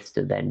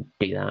to then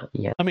do that.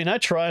 Yeah. I mean, I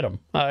tried them.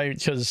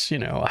 Because you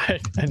know,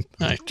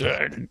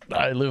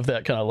 I live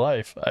that kind of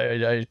life.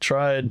 I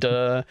tried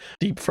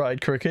deep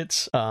fried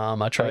crickets.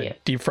 I tried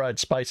deep fried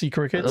spicy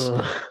crickets.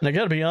 And I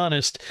got to be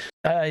honest,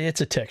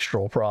 it's a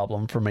textural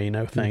problem for me.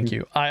 No, thank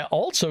you. I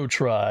also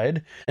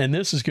tried, and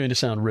this is going to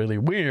sound really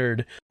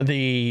weird,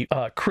 the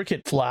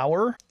cricket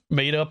flour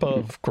made up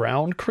of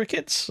ground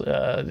crickets,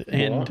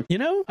 and you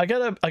know, I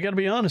gotta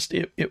be honest,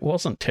 it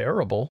wasn't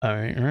terrible. I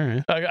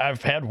mean,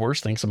 I've had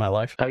worse things in my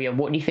life. Oh yeah,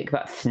 what do you think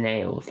about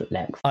snails,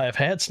 Lex? I have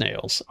had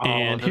snails,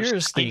 and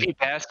here's the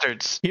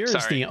bastards.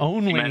 Here's the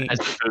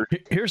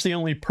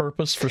only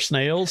purpose for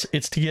snails.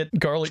 It's to get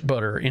garlic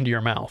butter into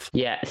your mouth.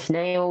 Yeah,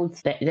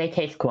 snails they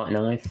taste quite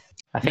nice.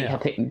 I think I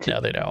picked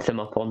them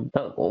up on.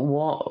 But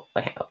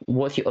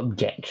what's your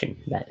objection,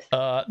 Lex?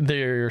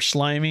 They're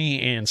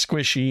slimy and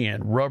squishy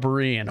and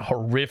rubbery and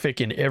horrific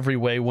in every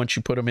way once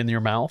you put them in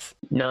your mouth.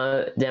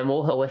 No, they're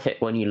more horrific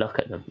when you look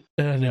at them.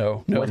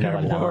 No,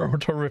 they're more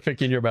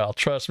horrific in your mouth.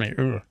 Trust me.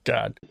 Ugh,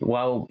 God.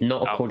 Well,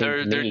 not according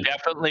to me. They're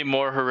definitely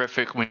more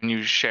horrific when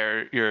you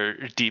share your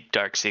deep,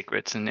 dark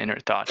secrets and inner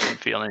thoughts and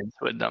feelings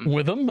with them.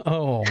 With them?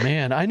 Oh,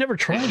 man. I never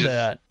tried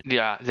that.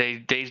 Yeah,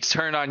 they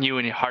turn on you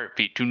in a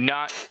heartbeat. Do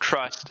not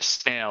trust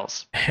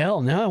snails.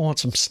 Hell, now I want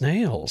some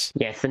snails.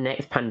 Yes, the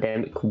next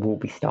pandemic will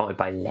be started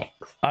by Lex.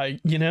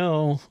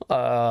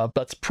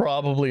 That's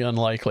probably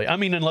unlikely. I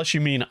mean, unless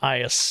you mean I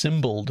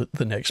assembled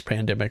the next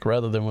pandemic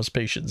rather than was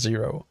patient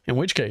zero. In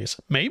which case,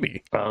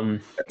 maybe.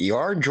 You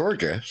are in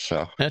Georgia,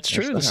 so... That's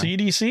true. The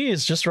CDC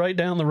is just right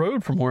down the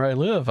road from where I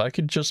live. I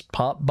could just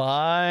pop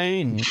by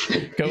and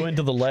go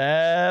into the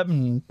lab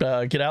and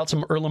get out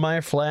some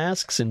Erlenmeyer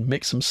flasks and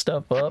mix some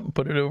stuff up and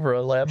put it over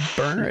a lab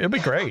burner. It'll be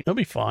great. It'll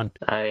be fun.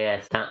 Oh,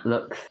 yes. That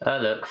looks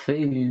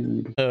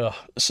food.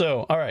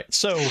 So, All right,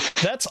 so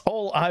that's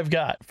all I've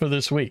got for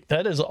this week.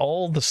 That is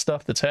all the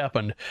stuff that's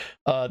happened.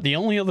 The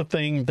only other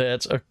thing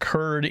that's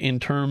occurred in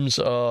terms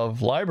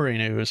of library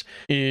news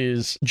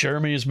is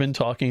Jeremy has been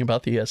talking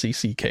about the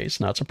SEC case,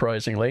 not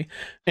surprisingly,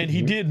 and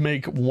he did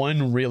make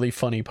one really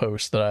funny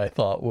post that I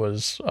thought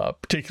was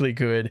particularly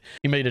good.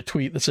 He made a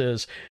tweet that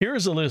says,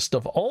 here's a list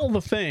of all the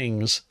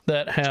things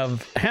that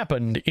have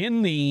happened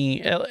in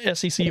the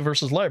SEC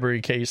versus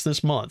library case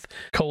this month,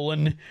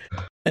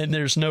 and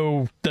there's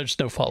no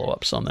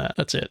follow-ups on that.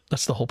 That's it.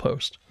 That's the whole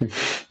post.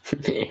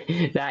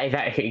 That is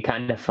actually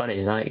kind of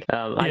funny. Like,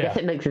 I guess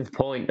it makes his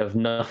point of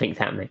nothing's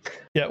happening.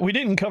 Yeah, we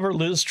didn't cover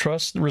Liz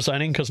Truss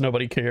resigning because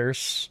nobody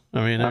cares.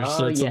 I mean, that's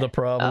the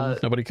problem.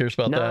 Nobody cares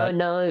about that.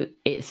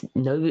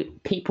 No,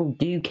 people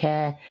do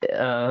care,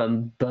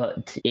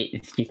 but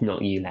it's just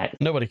not you, lad.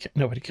 Nobody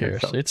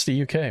cares. It's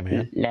the UK,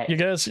 man. You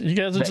guys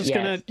are just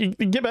gonna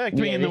get back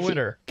to me in the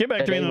winter. Get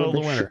back to me in the middle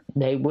of the winter.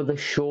 They were the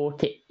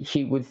shortest.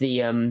 She was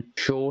the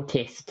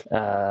shortest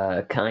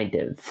kind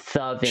of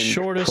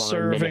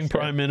serving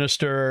prime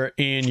minister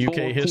in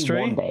UK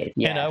history.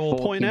 And I will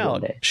point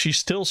out, she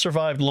still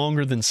survived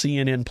longer than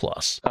CNN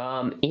Plus.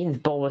 Is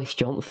Boris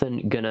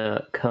Johnson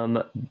gonna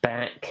come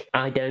back?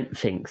 I don't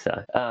think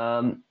so.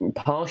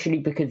 Partially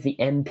because the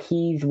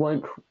MPs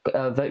won't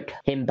vote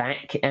him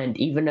back, and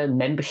even though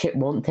membership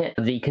want it,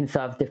 the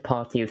Conservative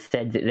Party have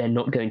said that they're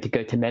not going to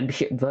go to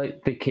membership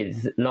vote,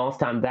 because last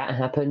time that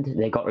happened,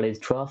 they got Liz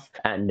Truss,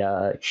 and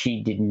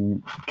she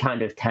didn't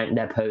kind of tank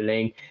their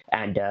polling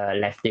and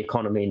left the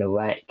economy in a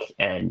wreck.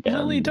 And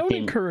Lily, don't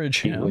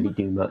encourage him. Really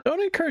do much.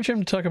 Don't encourage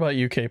him to talk about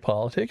UK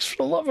politics, for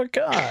the love of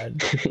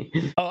God.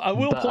 I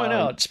will point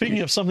out,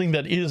 speaking of something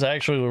that is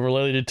actually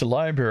related to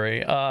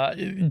library,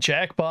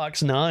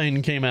 Jackbox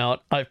 9 came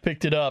out. I've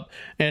picked it up,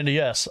 and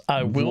yes,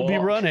 I will be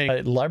running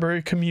a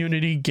library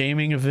community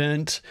gaming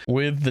event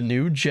with the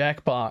new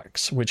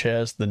Jackbox, which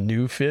has the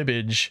new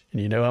Fibbage,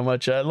 and you know how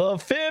much I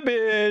love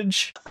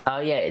Fibbage. Oh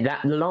yeah,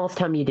 the last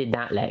time you did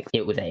that, Lex,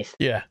 it was ace.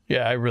 Yeah,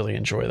 I really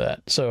enjoy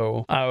that.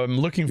 So I'm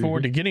looking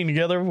forward to getting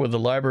together with the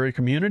library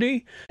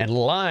community and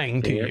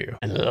lying to you.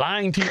 And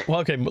lying to you. Well,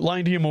 okay,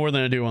 lying to you more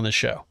than I do on the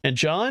show. And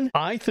John,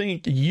 I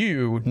think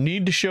you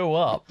need to show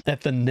up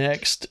at the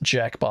next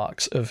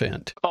Jackbox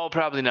event. Oh,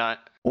 probably not.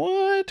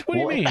 What? What do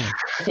you mean?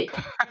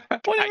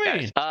 What do you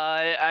mean?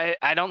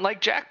 I don't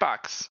like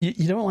Jackbox.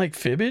 You don't like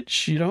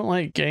Fibbage? You don't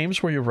like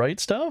games where you write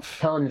stuff?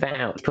 Turns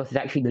out, because it's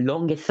actually the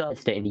longest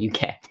service in the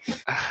UK.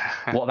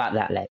 What about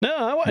that, Lex?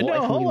 No,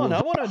 hold on.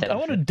 I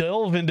want to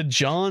delve into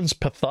John's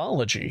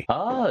pathology.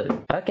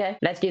 Oh, okay.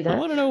 Let's do that. I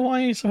want to know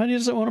why he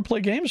doesn't want to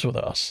play games with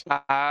us.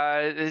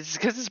 It's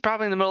because it's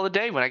probably in the middle of the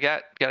day when I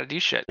got to do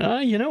shit.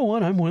 You know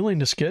what? I'm willing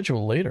to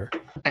schedule later.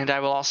 And I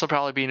will also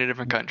probably be in a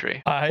different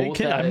country.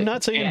 I'm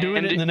not saying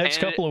doing it in the next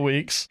couple of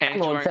weeks. And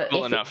you aren't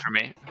cool enough for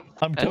me.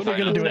 I'm totally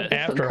going to do it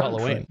after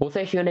Halloween. Also,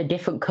 if you're in a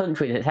different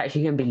country, it's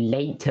actually going to be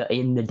later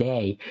in the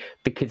day,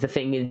 because the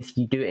thing is,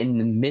 you do it in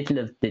the middle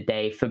of the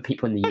day for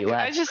people in the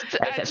US.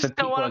 I just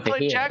don't want to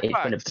play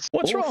Jackbox.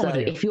 What's wrong with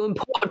you? If you're in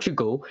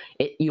Portugal,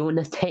 you're in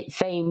the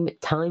same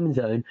time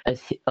zone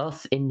as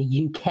us in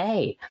the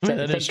UK. So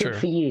that is true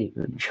for you.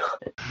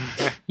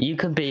 You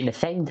can be in the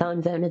same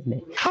time zone as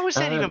me. How is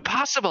that even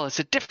possible? It's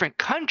a different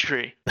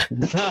country.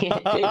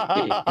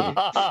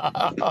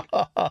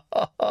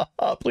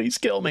 Please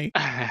kill me.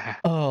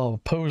 Oh,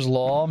 Poe's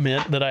Law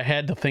meant that I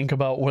had to think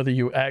about whether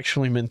you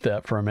actually meant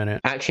that for a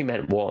minute. Actually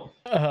meant what?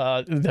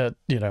 That,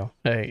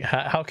 hey,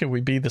 how can we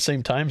be the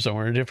same time zone?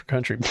 We're in a different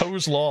country.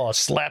 Poe's Law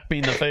slapped me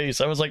in the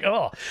face. I was like,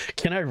 oh,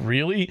 can I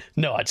really?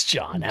 No, it's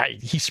John.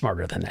 He's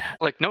smarter than that.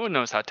 Like, no one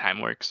knows how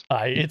time works.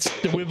 It's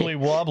the wibbly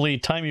wobbly,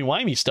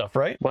 timey-wimey stuff,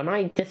 right? When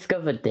I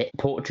discovered that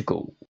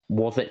Portugal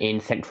wasn't in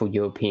Central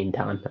European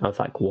time, I was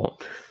like,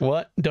 what?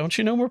 What? Don't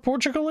you know where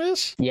Portugal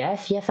is?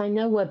 Yes, I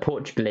know where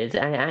Portugal is,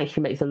 and it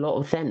actually makes a lot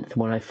of sense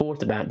when I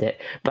thought about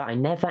it, but I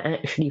never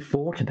actually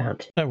thought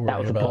about it. I worry that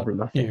was about a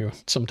problem, I think. you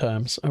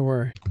sometimes. I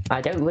worry. I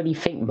don't really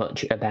think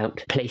much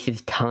about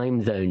places'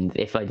 time zones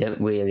if I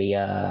don't really,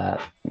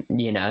 have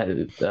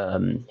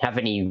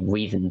any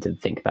reason to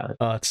think about it.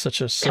 It's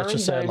such a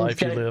sad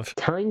life you live.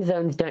 Time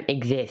zones don't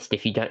exist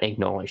if you don't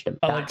acknowledge them.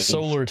 I like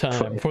solar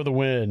time for the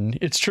win.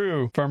 It's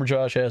true. Farmer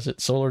Josh has it.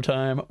 Solar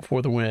time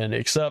for the win,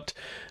 except,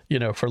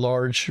 for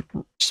large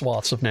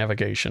swaths of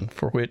navigation,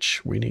 for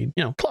which we need,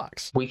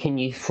 clocks. We can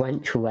use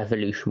French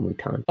Revolutionary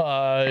time.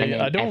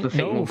 I don't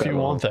know if you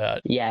want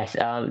that. Yes,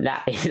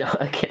 that is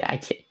not a good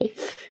idea.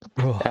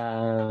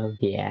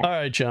 Yeah. All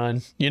right,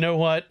 John. You know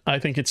what? I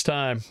think it's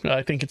time.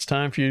 I think it's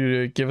time for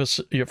you to give us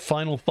your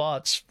final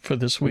thoughts for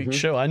this week's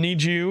show. I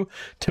need you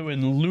to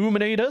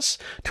illuminate us,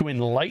 to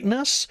enlighten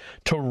us,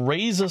 to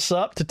raise us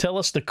up, to tell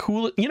us the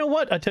coolest. You know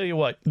what? I tell you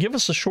what. Give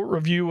us a short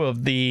review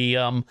of the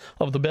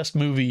best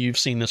movie you've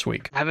seen this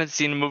week. I haven't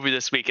seen a movie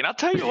this week, and I'll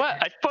tell you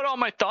what. I put all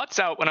my thoughts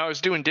out when I was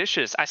doing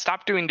dishes. I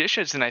stopped doing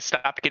dishes, and I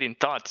stopped getting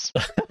thoughts.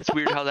 It's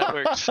weird how that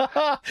works.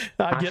 I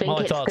get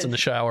my thoughts in the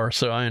shower,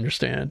 so I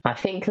understand. I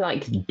think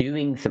like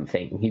doing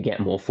something, you get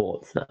more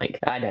thoughts. Like,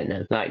 I don't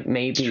know, like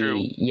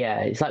maybe, yeah,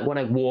 it's like when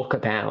I walk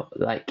about,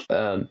 like,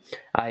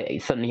 I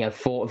suddenly have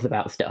thoughts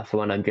about stuff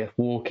when I'm just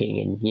walking,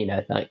 and you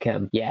know, like,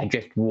 yeah,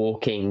 just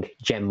walking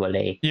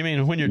generally. You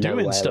mean when you're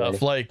doing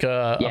stuff like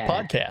a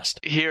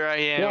podcast? Here I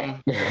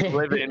am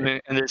living,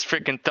 and this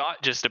freaking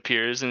thought just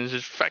appears, and it's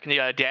just fucking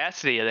the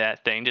audacity of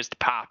that thing just to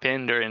pop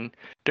in during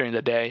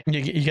the day.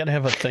 You got to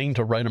have a thing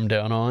to write them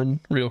down on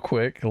real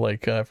quick.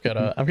 Like I've got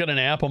an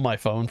app on my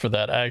phone for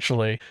that,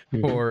 actually,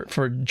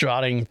 for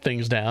jotting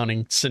things down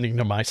and sending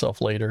to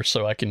myself later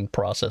so I can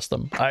process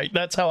them.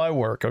 That's how I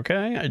work.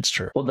 Okay, it's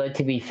true. Although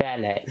to be fair,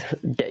 Lex,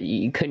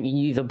 you couldn't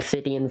use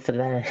Obsidian for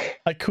that.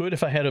 I could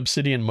if I had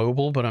Obsidian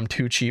Mobile, but I'm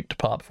too cheap to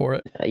pop for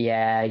it.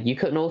 Yeah, you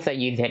couldn't also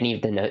use any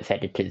of the notes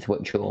editors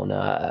which are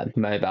on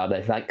mobile.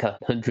 There's like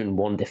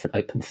 101 different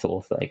open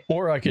source. Like,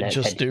 or I could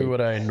just do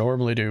what I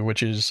normally do,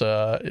 which is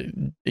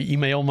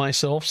email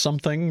myself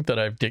something that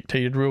I've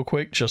dictated real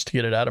quick just to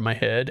get it out of my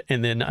head,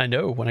 and then I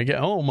know when I get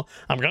home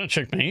I'm gonna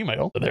check my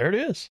email. There it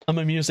is. I'm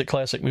a Music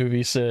Classic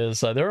Movie says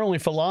there are only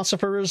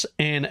philosophers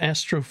and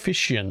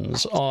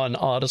astrophysicians on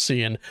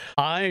Odyssey, and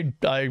I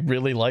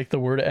really like the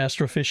word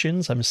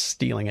astrophysicians. I'm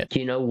stealing it. Do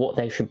you know what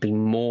they should be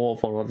more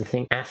of on other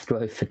thing?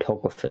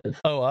 Astrophotographers.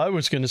 Oh, I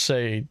was gonna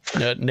say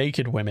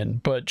naked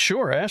women, but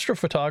sure,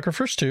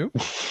 astrophotographers too.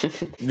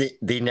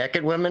 The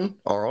naked women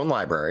are on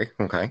library.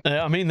 Okay.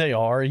 I mean, they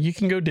are. You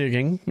can go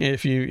digging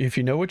if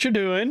you know what you're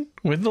doing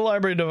with the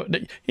library.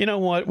 You know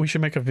what? We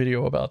should make a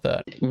video about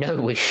that. No,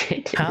 we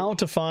should. How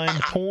to find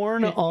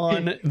porn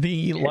on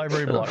the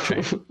library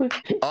blockchain.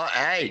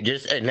 Hey,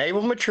 just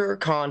enable mature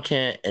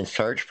content and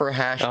search for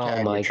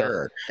hashtag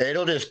mature. God.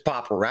 It'll just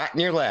pop right in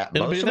your lap.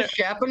 Most of it's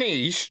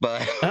Japanese,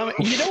 but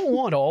you don't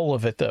want all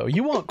of it though.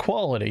 You want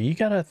quality. You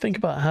got to think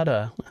about how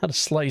to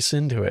slice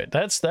into it.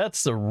 That's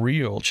the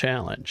real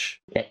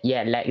challenge.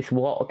 Yeah, Lex,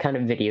 what kind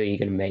of video are you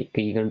going to make?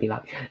 Are you going to be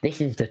like, this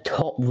is the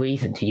top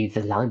reason to use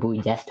the library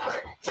desktop?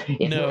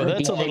 No,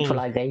 that's a little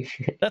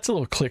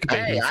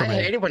clickbait for me.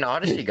 I hated when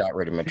Odyssey got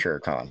rid of mature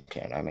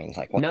content. I mean,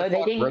 like, what no, the they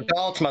fuck? didn't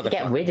Adults,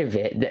 get rid of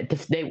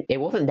it. It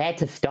wasn't there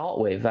to start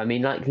with. I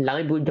mean, like,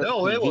 library.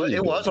 No,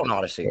 it was on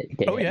Odyssey.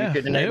 Oh yeah, you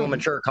could enable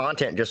mature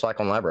content just like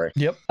on library.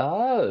 Yep.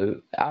 Oh,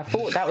 I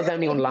thought that was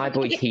only on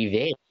library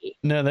TV.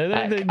 No,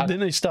 then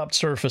they stopped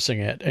surfacing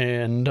it,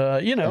 and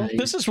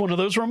this is one of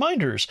those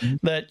reminders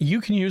that you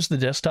can use the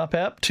desktop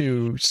app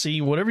to see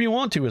whatever you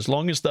want to, as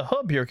long as the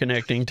hub you're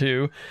connecting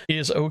to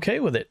is okay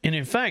with it. And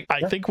in fact,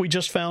 I think we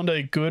just found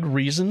a good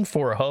reason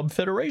for a hub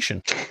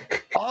federation.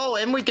 Oh,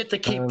 and we get to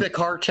keep the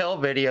cartel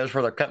videos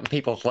where they're cutting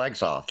people's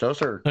legs off.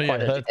 Those are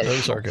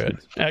those are good.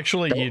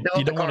 Actually, you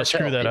don't want to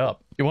screw that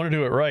up. You want to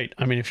do it right.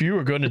 I mean, if you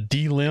were going to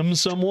delimb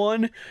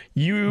someone,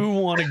 you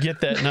want to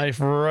get that knife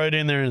right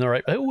in there in the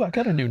right. Oh, I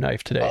got a new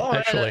knife today.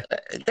 Actually,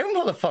 them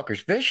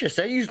motherfuckers vicious.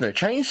 They're using a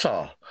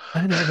chainsaw.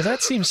 I know, but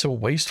that seems so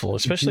wasteful,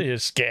 especially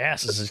as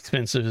gas is as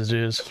expensive as it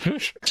is.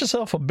 Get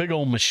yourself a big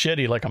old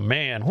machete like a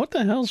man. What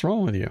the hell's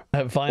wrong with you?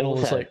 That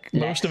vinyl is like,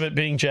 most of it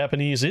being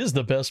Japanese is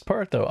the best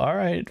part, though. All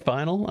right,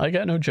 vinyl. I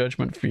got no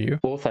judgment for you.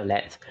 Also,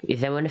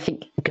 is there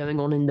anything going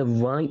on in the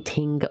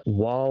writing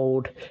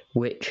world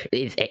which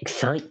is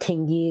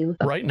exciting you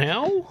right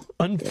now?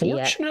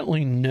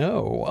 Unfortunately,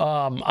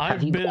 no.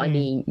 Have you got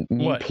any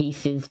new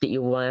pieces that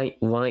you're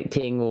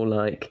writing, or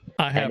like?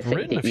 I have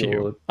written a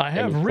few. I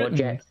have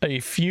written a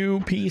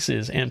few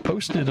pieces and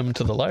posted them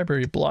to the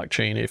library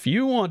blockchain. If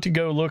you want to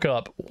go look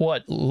up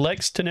what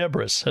Lex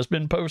Tenebris has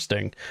been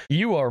posting,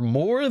 you are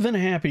more than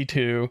happy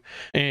to.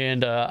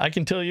 And I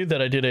can tell you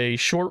that I did a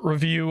short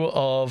review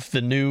of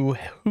the new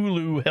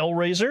Hulu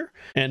Hellraiser,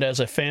 and as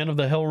a fan of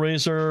the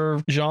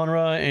Hellraiser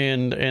genre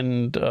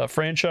and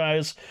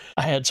franchise,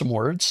 I had some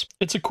words.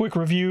 It's a quick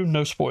review,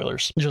 no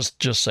spoilers.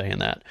 Just saying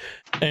that.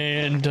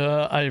 And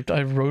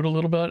I wrote a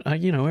little bit.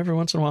 Every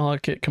once in a while I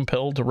get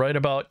compelled to write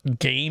about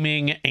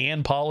gaming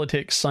and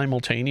politics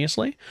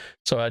simultaneously.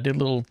 So I did a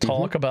little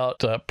talk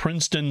about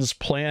Princeton's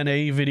Plan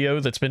A video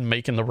that's been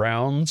making the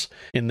rounds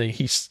in the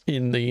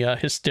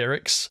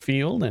hysterics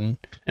field, and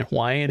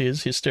why it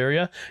is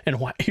hysteria, and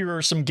why here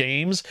are some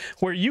games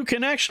where you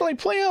can actually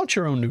play out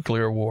your own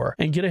nuclear war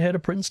and get ahead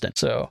of Princeton.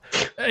 So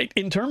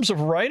in terms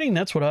of writing,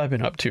 that's what I've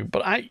been up to.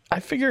 But I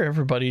figure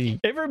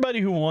everybody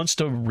who wants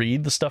to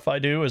read the stuff I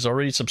do is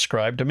already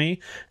subscribed to me,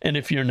 and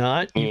if you're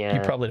not, you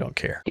probably don't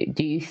care.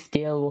 Do you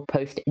still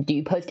post? Do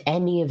you post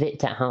any of it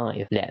to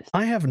Hive? Yes.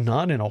 I have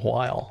not in a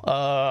while.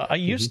 I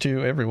used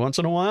to every once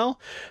in a while,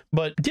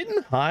 but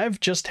didn't Hive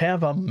just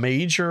have a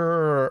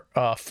major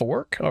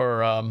fork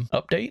or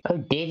update? Oh,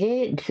 did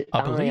it?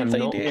 I believe they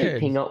did. did.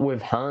 Keeping up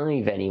with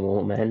Hive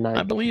anymore, man.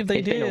 I believe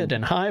they did. Been good.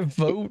 And Hive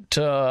Vote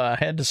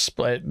had to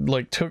split,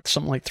 took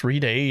something like 3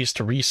 days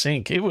to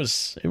resync. It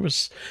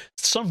was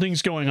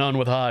something's going on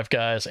with Hive,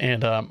 guys,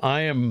 and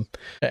I am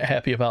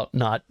happy about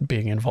not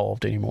being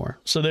involved anymore.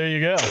 So there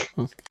you go.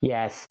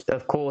 Yes,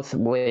 of course,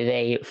 with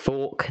a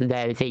fork,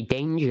 there is a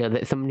danger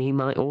that somebody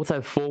might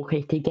also fork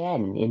it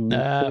again in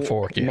the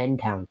fork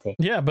mentality.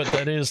 Yeah, but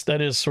that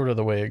is sort of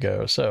the way it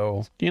goes.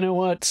 So you know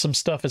what? Some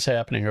stuff is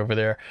happening over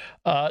there.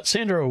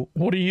 Sandro,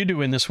 what are you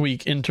doing this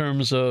week in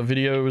terms of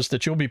videos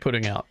that you'll be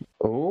putting out?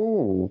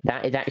 Oh,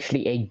 that is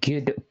actually a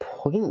good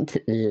point,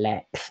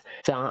 Lex.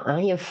 So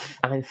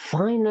I'm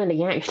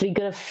finally actually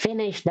gonna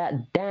finish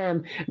that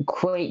damn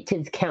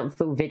Creators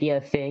Council video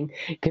thing,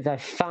 because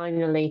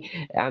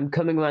I'm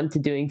coming around to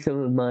doing some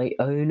of my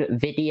own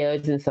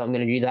videos, and so I'm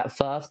gonna do that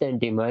first and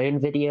do my own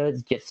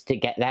videos just to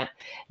get that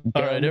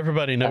done. All right,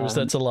 everybody knows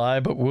that's a lie,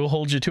 but we'll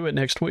hold you to it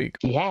next week.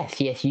 Yes,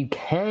 you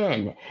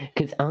can,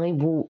 because I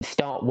will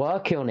start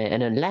working on it,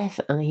 and unless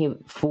I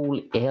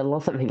fall ill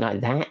or something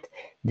like that,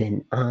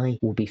 then I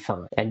will be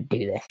fine and do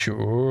this.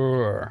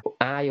 Sure.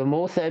 I am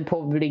also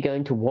probably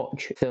going to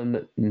watch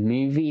some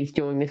movies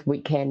during this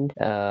weekend,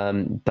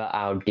 but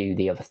I'll do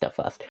the other stuff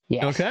first.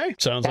 Yes. Okay,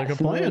 sounds like a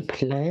plan. That's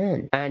my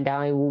plan. And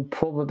I will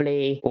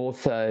probably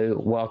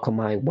also work on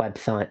my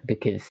website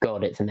because,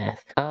 God, it's a mess.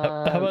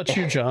 How about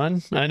you,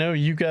 John? I know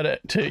you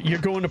you're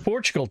going to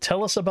Portugal.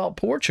 Tell us about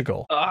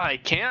Portugal. I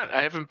can't.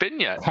 I haven't been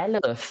yet. Tell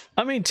us.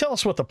 I mean, tell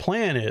us what the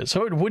plan is.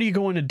 What are you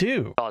going to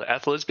do?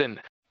 At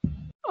Lisbon.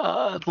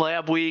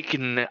 Lab week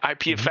and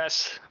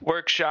IPFS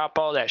workshop,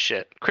 all that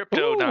shit.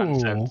 Crypto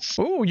nonsense.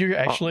 Oh, you're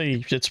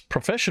actually, it's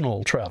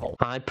professional travel.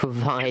 I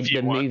provide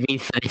the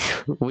movies for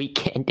this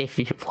weekend if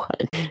you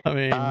want. I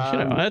mean,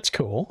 that's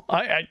cool.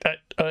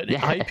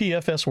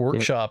 IPFS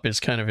workshop is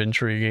kind of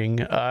intriguing.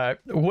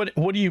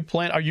 What do you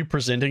plan? Are you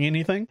presenting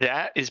anything?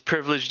 That is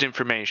privileged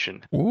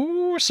information.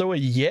 Ooh, so a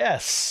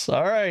yes.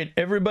 All right,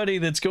 everybody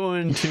that's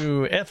going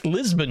to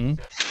Lisbon,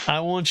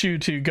 I want you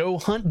to go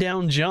hunt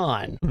down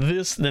John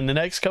in the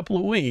next couple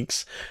of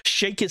weeks,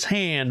 shake his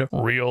hand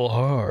real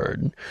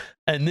hard,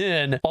 and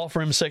then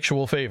offer him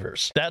sexual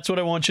favors. That's what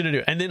I want you to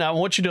do. And then I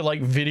want you to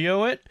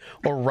video it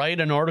or write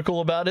an article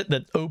about it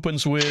that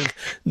opens with,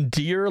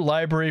 "Dear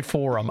Library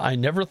Forum, I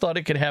never thought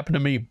it could happen to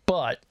me,"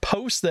 but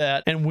post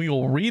that and we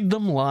will read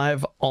them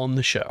live on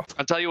the show.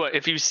 I'll tell you what,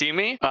 if you see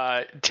me,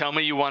 tell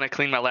me you want to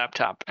clean my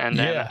laptop, and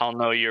then I'll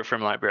know you're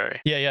from library.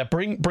 Yeah.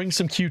 Bring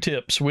some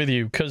Q-tips with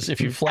you, because if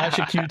you flash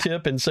a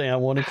Q-tip and say, "I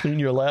want to clean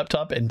your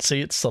laptop," and say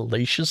it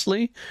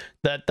salaciously,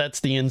 that's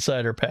the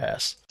insider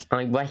pass.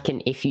 I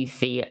reckon if you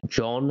see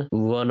John,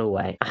 run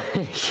away.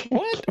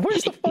 What?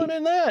 Where's the fun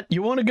in that?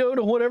 You want to go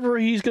to whatever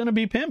he's going to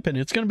be pimping.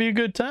 It's going to be a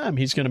good time.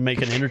 He's going to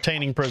make an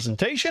entertaining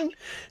presentation,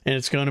 and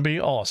it's going to be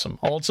awesome.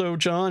 Also,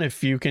 John,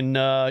 if you can,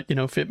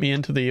 fit me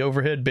into the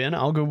overhead bin,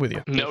 I'll go with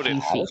you.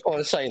 Noted. I was going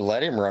to say,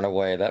 let him run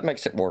away. That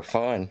makes it more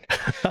fun.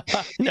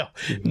 No.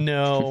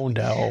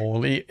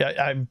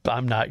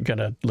 I'm not going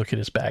to look at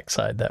his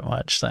backside that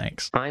much.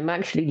 Thanks. I'm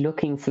actually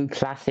looking through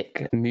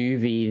classic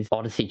movies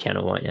Odyssey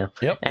channel right now.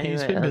 Yep, anyway,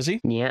 he's been busy.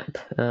 Yep,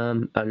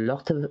 a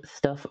lot of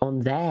stuff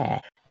on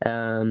there.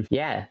 Hand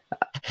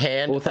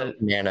of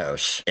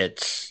Nanos.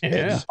 It's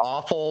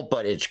awful,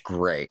 but it's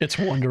great. It's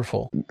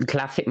wonderful.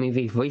 Classic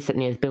Movies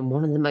recently has been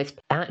one of the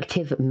most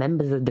active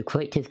members of the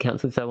Creators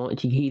Council, so I wanted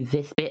to use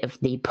this bit of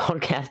the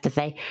podcast to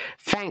say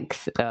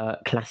thanks,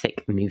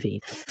 Classic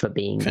Movies, for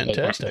being an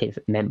active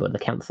member of the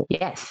council.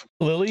 Yes.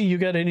 Lily, you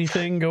got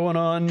anything going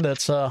on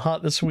that's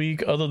hot this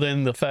week, other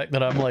than the fact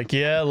that I'm like,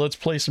 let's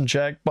play some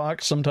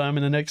Jackbox sometime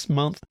in the next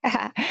month?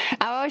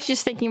 I was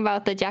just thinking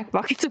about the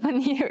Jackbox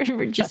when you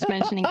were just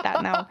mentioning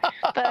that now.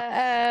 But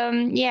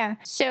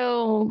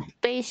so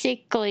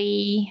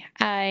basically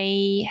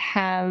I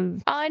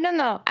don't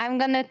know, I'm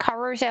gonna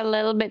cover a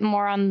little bit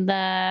more on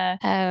the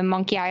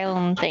Monkey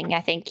Island thing, I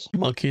think.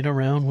 Monkeying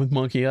around with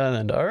Monkey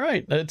Island. All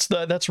right,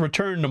 that's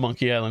Return to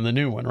Monkey Island, the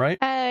new one, right?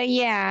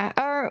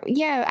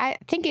 I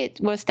think it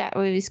was that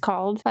what it was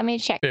called. Let me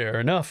check. Fair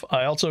enough.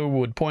 I also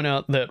would point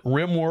out that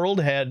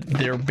RimWorld had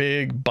their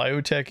big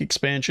biotech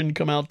expansion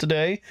come out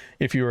today,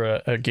 if you're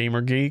a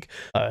gamer geek,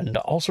 and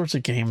all sorts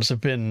of games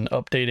have been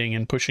updating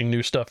and pushing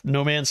new stuff.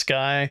 No Man's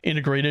Sky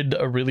integrated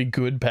a really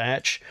good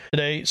patch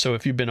today, so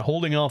if you've been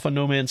holding off on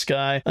No Man's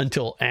Sky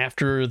until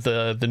after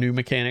the new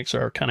mechanics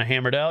are kind of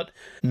hammered out,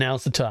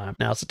 now's the time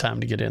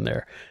to get in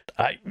there.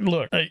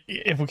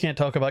 If we can't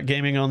talk about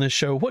gaming on this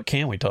show, what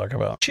can we talk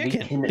about?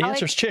 Chicken. The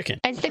answer's chicken.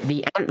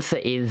 The answer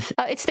is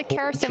it's the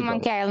Curse of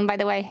Monkey Island, by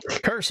the way.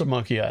 Curse of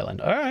Monkey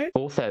Island. All right.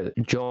 Also,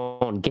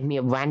 John, give me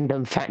a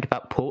random fact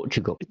about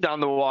Portugal. Down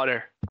the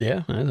water.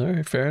 Yeah, all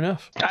right, fair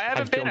enough. I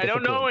haven't been. I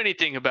don't know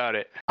anything about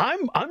it.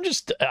 I'm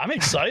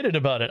excited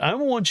about it. I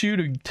want you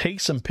to take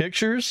some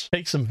pictures,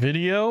 take some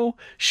video,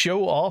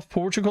 show off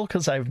Portugal,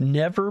 because I've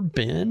never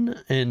been,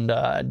 and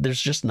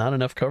there's just not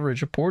enough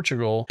coverage of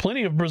Portugal.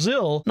 Plenty of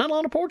Brazil, not a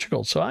lot of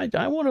Portugal. So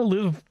I want to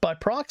live by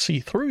proxy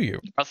through you.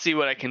 I'll see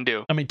what I can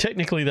do. I mean,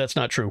 technically that's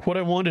not true. What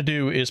I want to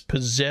do is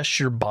possess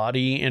your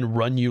body and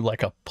run you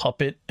like a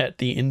puppet at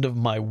the end of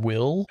my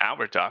will. Now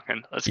we're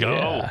talking. Let's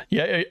go.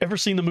 Yeah. Ever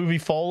seen the movie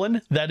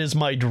Fallen? That is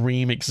my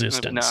dream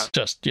existence.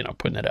 Just,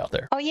 putting it out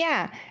there. Oh,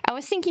 yeah. I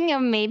was thinking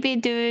of maybe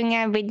doing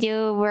a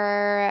video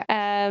where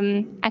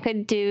I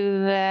could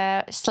do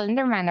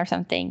Slenderman or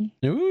something.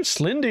 Ooh,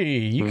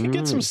 Slendy. You could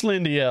get some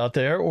Slendy out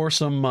there, or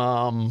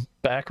some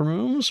back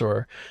rooms,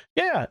 or...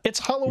 Yeah, it's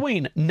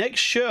Halloween. Next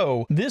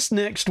show, this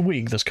next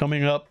week, that's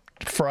coming up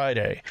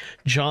Friday.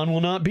 John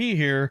will not be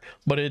here,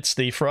 but it's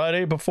the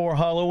Friday before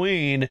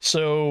Halloween,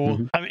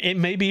 so I mean, it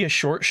may be a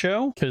short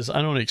show because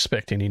I don't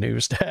expect any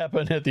news to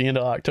happen at the end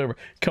of October.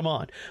 Come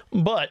on.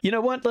 But you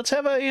know what? Let's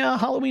have a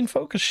Halloween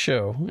focus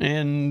show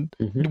and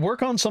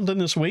work on something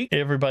this week.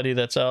 Everybody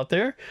that's out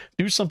there,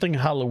 do something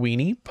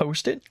Halloweeny,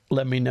 post it,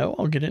 let me know.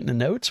 I'll get it in the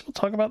notes. We'll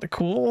talk about the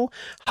cool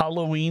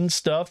Halloween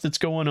stuff that's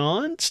going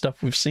on,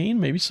 stuff we've seen,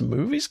 maybe some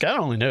movies. God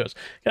only knows.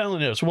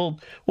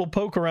 We'll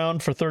poke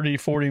around for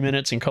 30-40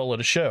 minutes and call it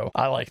a show.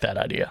 I like that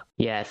idea.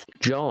 Yes.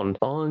 John,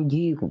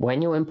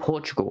 when you're in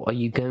Portugal, are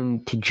you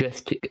going to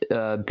just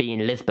be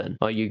in Lisbon?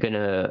 Are you going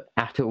to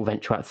have to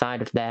venture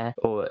outside of there,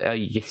 or are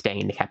you just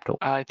staying in the capital?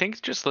 I think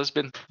it's just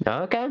Lisbon.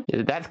 Okay,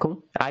 that's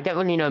cool. I don't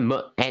really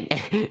know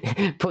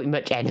pretty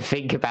much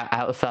anything about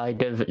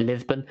outside of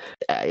Lisbon.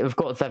 Of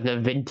course, I've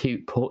never been to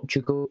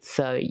Portugal,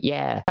 so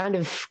yeah, kind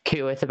of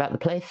curious about the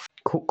place.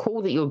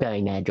 Cool that you're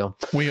going there, John.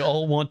 We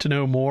all want to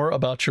know more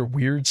about your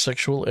weird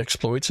sexual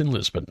exploits in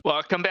Lisbon. Well,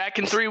 I'll come back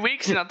in 3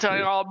 weeks and I'll tell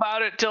you all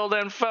about it. Till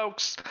then,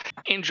 folks,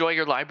 enjoy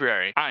your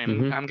library.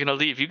 I'm gonna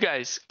leave. You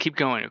guys keep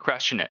going. You're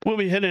crushing it. We'll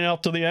be heading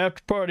out to the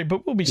after party,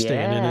 but we'll be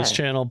staying in this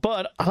channel.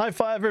 But high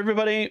five,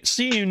 everybody.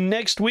 See you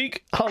next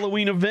week.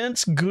 Halloween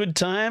events, good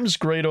times,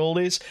 great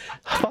oldies.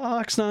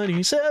 Fox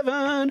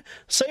 97.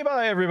 Say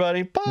bye,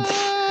 everybody.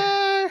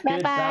 Bye.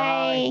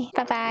 Bye-bye.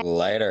 Bye-bye.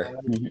 Later.